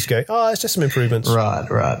update and then just go, oh, it's just some improvements.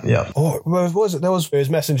 Right, yeah. Or what was it? It was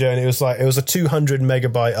Messenger, and it was a 200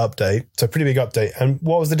 megabyte update, so a pretty big update. And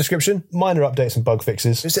what was the description? Minor updates and bug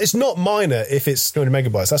fixes. It's not minor if it's 200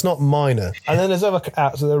 megabytes. That's not minor. And then there's other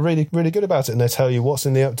apps that are really, really good about it, and they tell you what's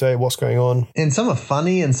in the update, what's going on. And some are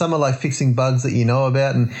funny, and some are like fixing bugs that you know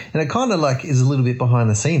about, and it kind of like is a little bit behind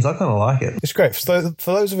the scenes. I kind of like it. It's great. For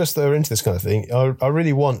those of us that are into this kind of thing, I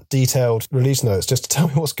really want detailed release notes just to tell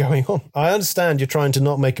me what's going on. I understand you're trying to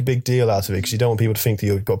not make a big deal out of it because you don't want people to think that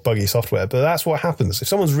you've got buggy software, but that's what happens. If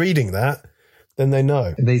someone's reading that, then they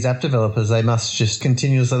know. These app developers, they must just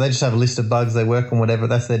continuously, they just have a list of bugs, they work on whatever,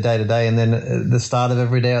 that's their day to day, and then at the start of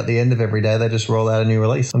every day, at the end of every day, they just roll out a new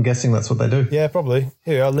release. I'm guessing that's what they do. Yeah, probably.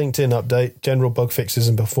 Here, our LinkedIn update, general bug fixes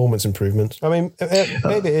and performance improvements. I mean,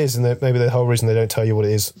 maybe it is, and maybe the whole reason they don't tell you what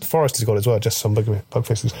it is. Forest has got it as well, just some bug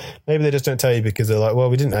fixes. Maybe they just don't tell you because they're like, well,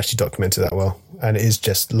 we didn't actually document it that well, and it is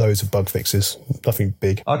just loads of bug fixes, nothing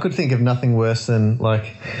big. I could think of nothing worse than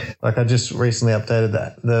like I just recently updated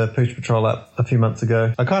the Pooch Patrol app a few months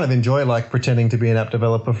ago. I kind of enjoy like pretending to be an app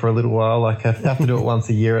developer for a little while. Like I have to do it once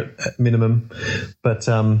a year at minimum, but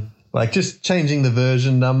like just changing the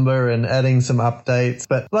version number and adding some updates.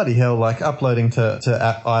 But bloody hell, like uploading to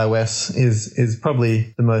iOS is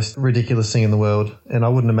probably the most ridiculous thing in the world. And I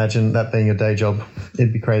wouldn't imagine that being a day job.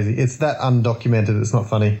 It'd be crazy. It's that undocumented. It's not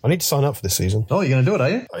funny. I need to sign up for this season. Oh, you're going to do it, are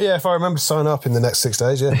you? Yeah, if I remember to sign up in the next 6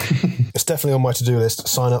 days, yeah. It's definitely on my to-do list,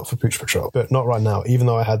 sign up for Pooch Patrol. But not right now, even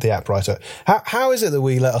though I had the app writer. How is it that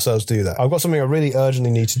we let ourselves do that? I've got something I really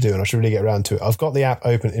urgently need to do and I should really get around to it. I've got the app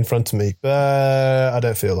open in front of me, but I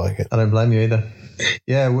don't feel like it. I don't blame you either.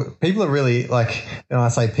 Yeah, people are really like, and I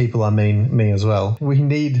say people, I mean me as well. We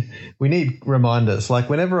need reminders. Like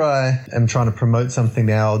whenever I am trying to promote something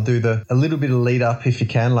now, I'll do a little bit of lead up if you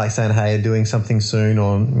can, like saying, hey, doing something soon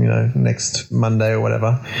or, next Monday or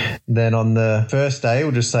whatever. Then on the first day,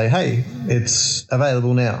 we'll just say, hey, it's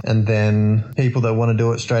available now. And then people that want to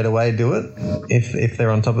do it straight away do it if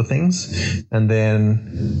they're on top of things. And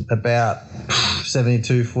then about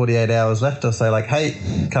 72, 48 hours left, I'll say like, hey,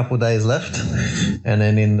 a couple of days left. And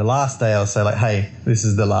then in the last day, I'll say like, hey, this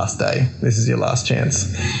is the last day. This is your last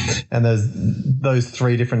chance. And those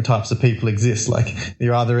 3 different types of people exist. Like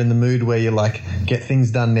you're either in the mood where you like get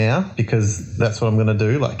things done now because that's what I'm going to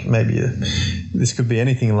do. Like maybe this could be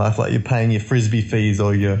anything in life. Like you're paying your Frisbee fees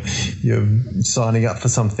or you're signing up for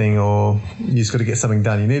something or you just got to get something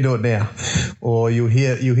done. You need to do it now. Or you'll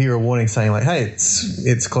hear a warning saying like, hey,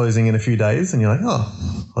 it's closing in a few days. And you're like,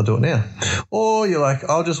 oh, I'll do it now. Or you're like,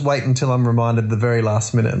 I'll just wait until I'm reminded the very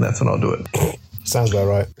last minute and that's when I'll do it. Sounds about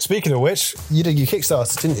right. Speaking of which, you did your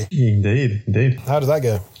Kickstarter, didn't you? Indeed. How did that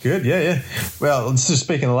go? Good, yeah. Well, let's just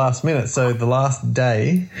speak in the last minute. So the last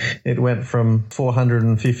day, it went from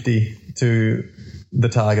 450 to the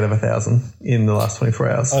target of 1,000 in the last 24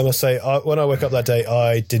 hours. I must say, when I woke up that day,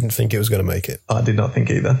 I didn't think it was going to make it. I did not think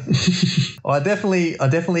either. I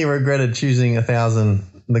definitely regretted choosing 1,000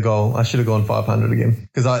 the goal. I should have gone 500 again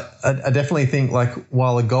because I definitely think like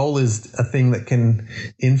while a goal is a thing that can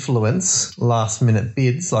influence last minute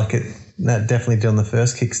bids, like that definitely did on the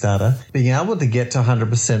first Kickstarter, being able to get to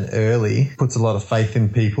 100% early puts a lot of faith in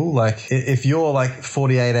people. Like if you're like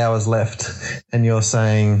 48 hours left and you're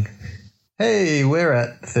saying, hey, we're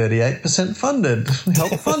at 38% funded.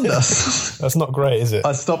 Help fund us. That's not great, is it?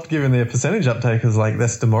 I stopped giving the percentage uptake because like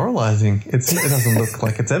that's demoralizing. It doesn't look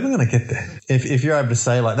like it's ever going to get there. If you're able to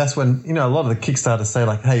say like, that's when, a lot of the Kickstarters say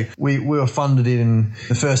like, hey, we were funded in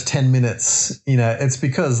the first 10 minutes. It's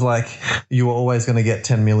because like you were always going to get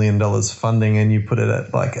 $10 million funding and you put it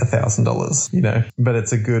at like $1,000, but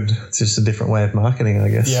it's just a different way of marketing, I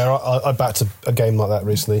guess. Yeah, I backed a game like that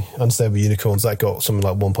recently. Unstable Unicorns, that got something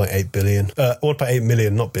like 1.8 billion. I want to pay 8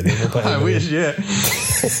 million, not billion. I wish, yeah.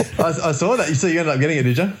 I saw that. So you ended up getting it,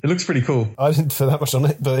 did you? It looks pretty cool. I didn't put that much on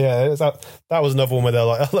it, but yeah, that was another one where they're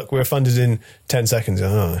like, oh, look, we're funded in 10 seconds.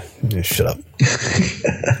 Oh, shut up.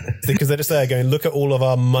 Because they're just there going, look at all of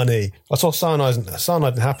our money. I saw Cyanide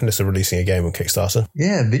and Happiness are releasing a game on Kickstarter.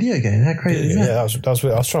 Yeah, video game. How crazy is that? Yeah, I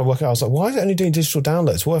was trying to work out. I was like, why is it only doing digital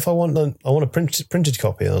downloads? What if I want a printed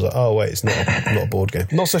copy? And I was like, oh wait, it's not a board game.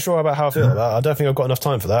 Not so sure about how I feel about that. I don't think I've got enough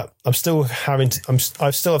time for that. I still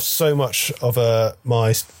have so much of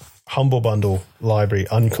my Humble Bundle library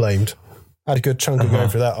unclaimed. I had a good chunk of going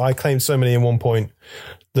through that. I claimed so many in one point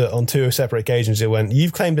that on 2 separate occasions it went,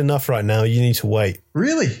 you've claimed enough right now, you need to wait.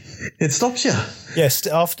 Really? It stops you? Yes,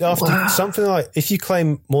 after something like, if you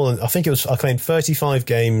claim more than, I claimed 35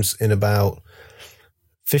 games in about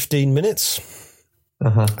 15 minutes.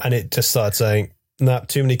 And it just started saying, no,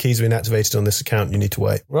 too many keys have been activated on this account. You need to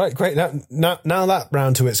wait. Right, great. Now that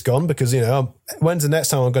round to it's gone because, when's the next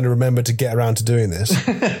time I'm going to remember to get around to doing this?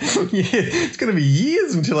 Yeah, it's going to be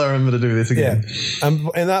years until I remember to do this again. Yeah. And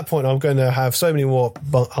at that point, I'm going to have so many more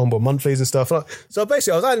Humble monthlies and stuff. So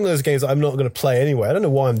basically, I was adding those games that I'm not going to play anyway. I don't know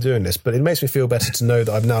why I'm doing this, but it makes me feel better to know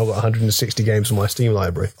that I've now got 160 games on my Steam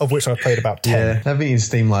library, of which I've played about 10. Yeah, having your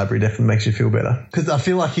Steam library definitely makes you feel better. Because I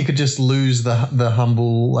feel like you could just lose the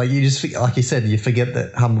Humble, like you just, like you said, you forget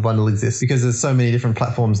that Humble Bundle exists because there's so many different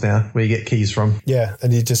platforms now where you get keys from. Yeah,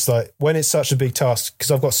 and you just like, when it's such a big task,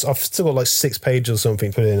 because I've still got like 6 pages or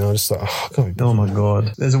something put in, and I'm just like, oh, I can't be oh my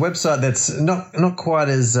God. There's a website that's not quite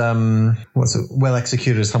as well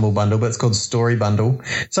executed as Humble Bundle, but it's called Story Bundle.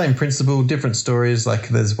 Same principle, different stories. Like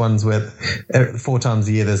there's ones where 4 times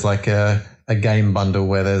a year there's like a game bundle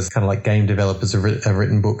where there's kind of like game developers have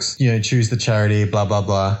written books. Choose the charity, blah, blah,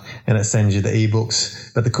 blah, and it sends you the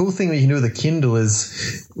ebooks. But the cool thing you can do with a Kindle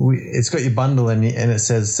is it's got your bundle and it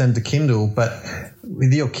says send to Kindle, but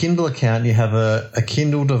with your Kindle account, you have a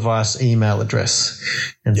Kindle device email address.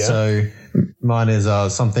 And so mine is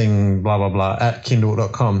something blah, blah, blah at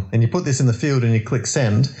kindle.com. And you put this in the field and you click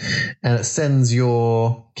send and it sends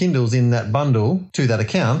your Kindles in that bundle to that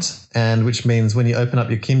account. And which means when you open up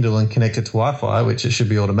your Kindle and connect it to Wi-Fi, which it should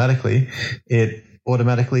be automatically, it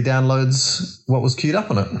automatically downloads what was queued up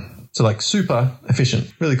on it. So like super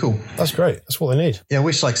efficient, really cool. That's great. That's what they need. Yeah, I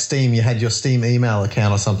wish like Steam, you had your Steam email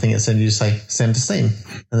account or something. It send you just say send to Steam,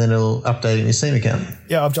 and then it'll update it in your Steam account.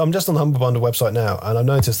 Yeah, I'm just on the Humble Bundle website now, and I've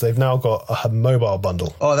noticed they've now got a mobile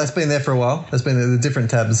bundle. Oh, that's been there for a while. That's been the different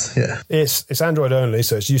tabs. Yeah, it's Android only,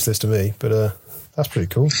 so it's useless to me, but that's pretty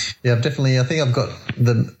cool. Yeah, I think I've got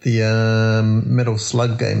the Metal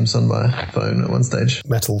Slug games on my phone at one stage.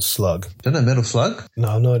 Metal Slug. Don't know Metal Slug? No,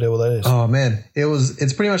 I have no idea what that is. Oh man,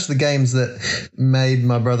 it's pretty much the games that made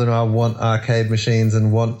my brother and I want arcade machines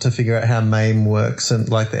and want to figure out how MAME works and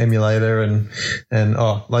like the emulator and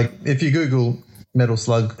like if you Google Metal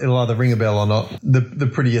Slug, it'll either ring a bell or not.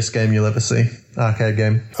 The prettiest game you'll ever see. Arcade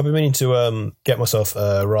game. I've been meaning to get myself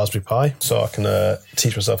a Raspberry Pi so I can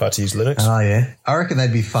teach myself how to use Linux. Oh, yeah. I reckon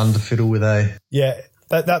they'd be fun to fiddle with, eh? Yeah,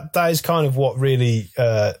 that is kind of what really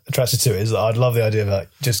attracts me to it, is that I'd love the idea of like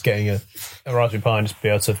just getting a Raspberry Pi and just be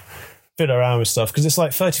able to fiddle around with stuff, because it's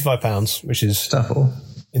like £35, which is stuff all.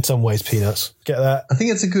 In some ways peanuts. Get that? I think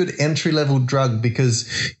it's a good entry-level drug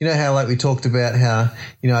because, you know how like we talked about how,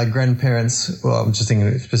 our grandparents, well, I'm just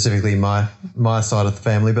thinking specifically my side of the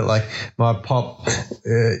family, but like my pop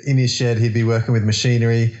in his shed, he'd be working with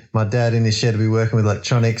machinery. My dad in his shed would be working with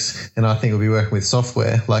electronics, and I think we'll be working with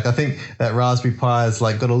software. Like I think that Raspberry Pi has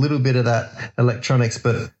like got a little bit of that electronics,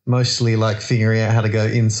 but mostly like figuring out how to go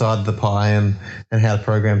inside the Pi and how to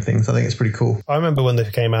program things. I think it's pretty cool. I remember when they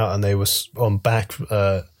came out and they were on back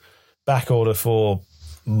order for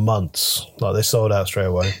months. Like they sold out straight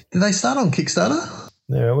away. Did they start on Kickstarter?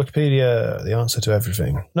 No, Wikipedia, the answer to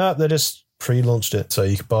everything. No, they just pre-launched it so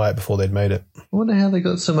you could buy it before they'd made it. I wonder how they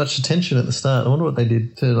got so much attention at the start. I wonder what they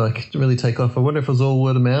did to like really take off. I wonder if it was all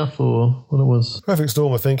word of mouth or what it was. Perfect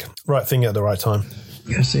storm, I think. Right thing at the right time.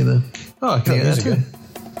 I see that. Oh, I can get that too.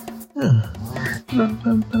 Yeah.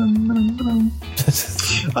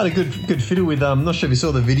 I had a good fiddle with I'm not sure if you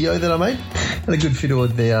saw the video that I made. I had a good fiddle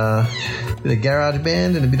with the bit of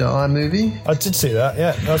GarageBand and a bit of iMovie. I did see that,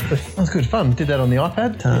 yeah. That was good fun. Did that on the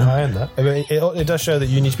iPad. Yeah, I am that. I mean, it does show that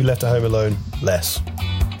you need to be left at home alone less.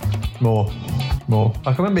 More.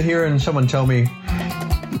 I can remember hearing someone tell me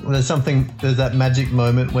there's that magic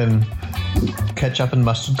moment when ketchup and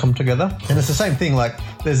mustard come together. And it's the same thing, like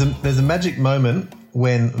there's a magic moment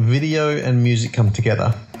when video and music come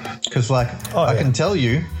together. Because I can tell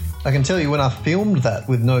you when I filmed that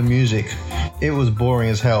with no music, it was boring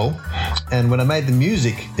as hell. And when I made the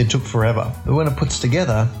music, it took forever. But when it puts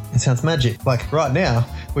together, it sounds magic. Like right now,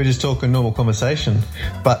 we're just talking normal conversation,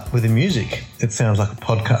 but with the music, it sounds like a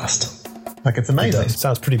podcast. Like it's amazing. It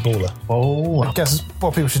sounds pretty baller. Oh, I guess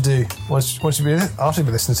what people should do after you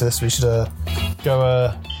be listening to this, we should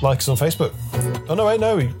go like us on Facebook. Oh no, wait,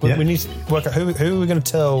 no, we need to work out who are we going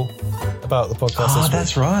to tell about the podcast. Oh, this week.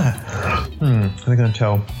 that's right. Who are they going to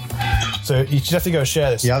tell? So you should definitely go share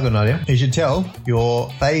this. Yeah, I've got an idea. You should tell your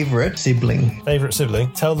favourite sibling. Favourite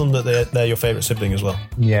sibling. Tell them that they're your favourite sibling as well.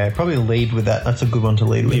 Yeah, probably lead with that. That's a good one to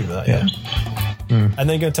lead with. Lead with that, yeah. And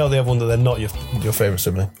then go and tell the other one that they're not your favourite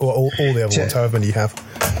sibling. Or all the other ones, however many you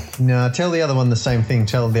have. No, tell the other one the same thing.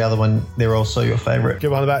 Tell the other one they're also your favourite. Go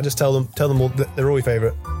behind the back, just tell them all that they're all your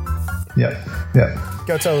favourite. Yeah.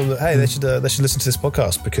 Go tell them that, hey, they should listen to this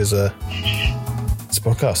podcast because it's a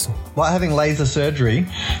podcast. Like having laser surgery,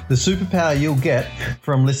 the superpower you'll get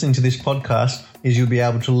from listening to this podcast is you'll be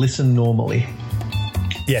able to listen normally.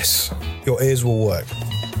 Yes, your ears will work.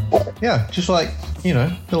 Yeah, just like, the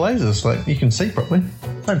lasers, like you can see properly.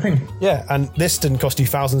 Same thing. Yeah, and this didn't cost you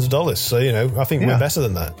thousands of dollars, so, I think we're better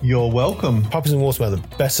than that. You're welcome. Puppies and watermelon,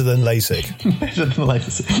 better than LASIK. Better than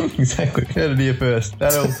LASIK. Exactly. Heard it here first.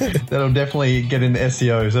 That'll definitely get into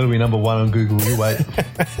SEOs. That'll be number one on Google. You wait.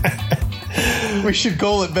 We should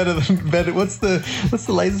call it better. What's the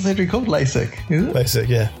laser surgery called? LASIK. Is it? LASIK,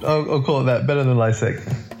 yeah. I'll call it that. Better than LASIK.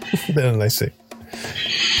 Better than LASIK.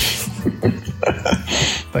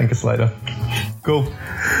 Thank us later. Cool.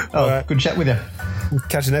 All right. Good chat with you.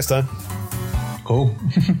 Catch you next time. Cool.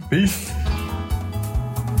 Peace.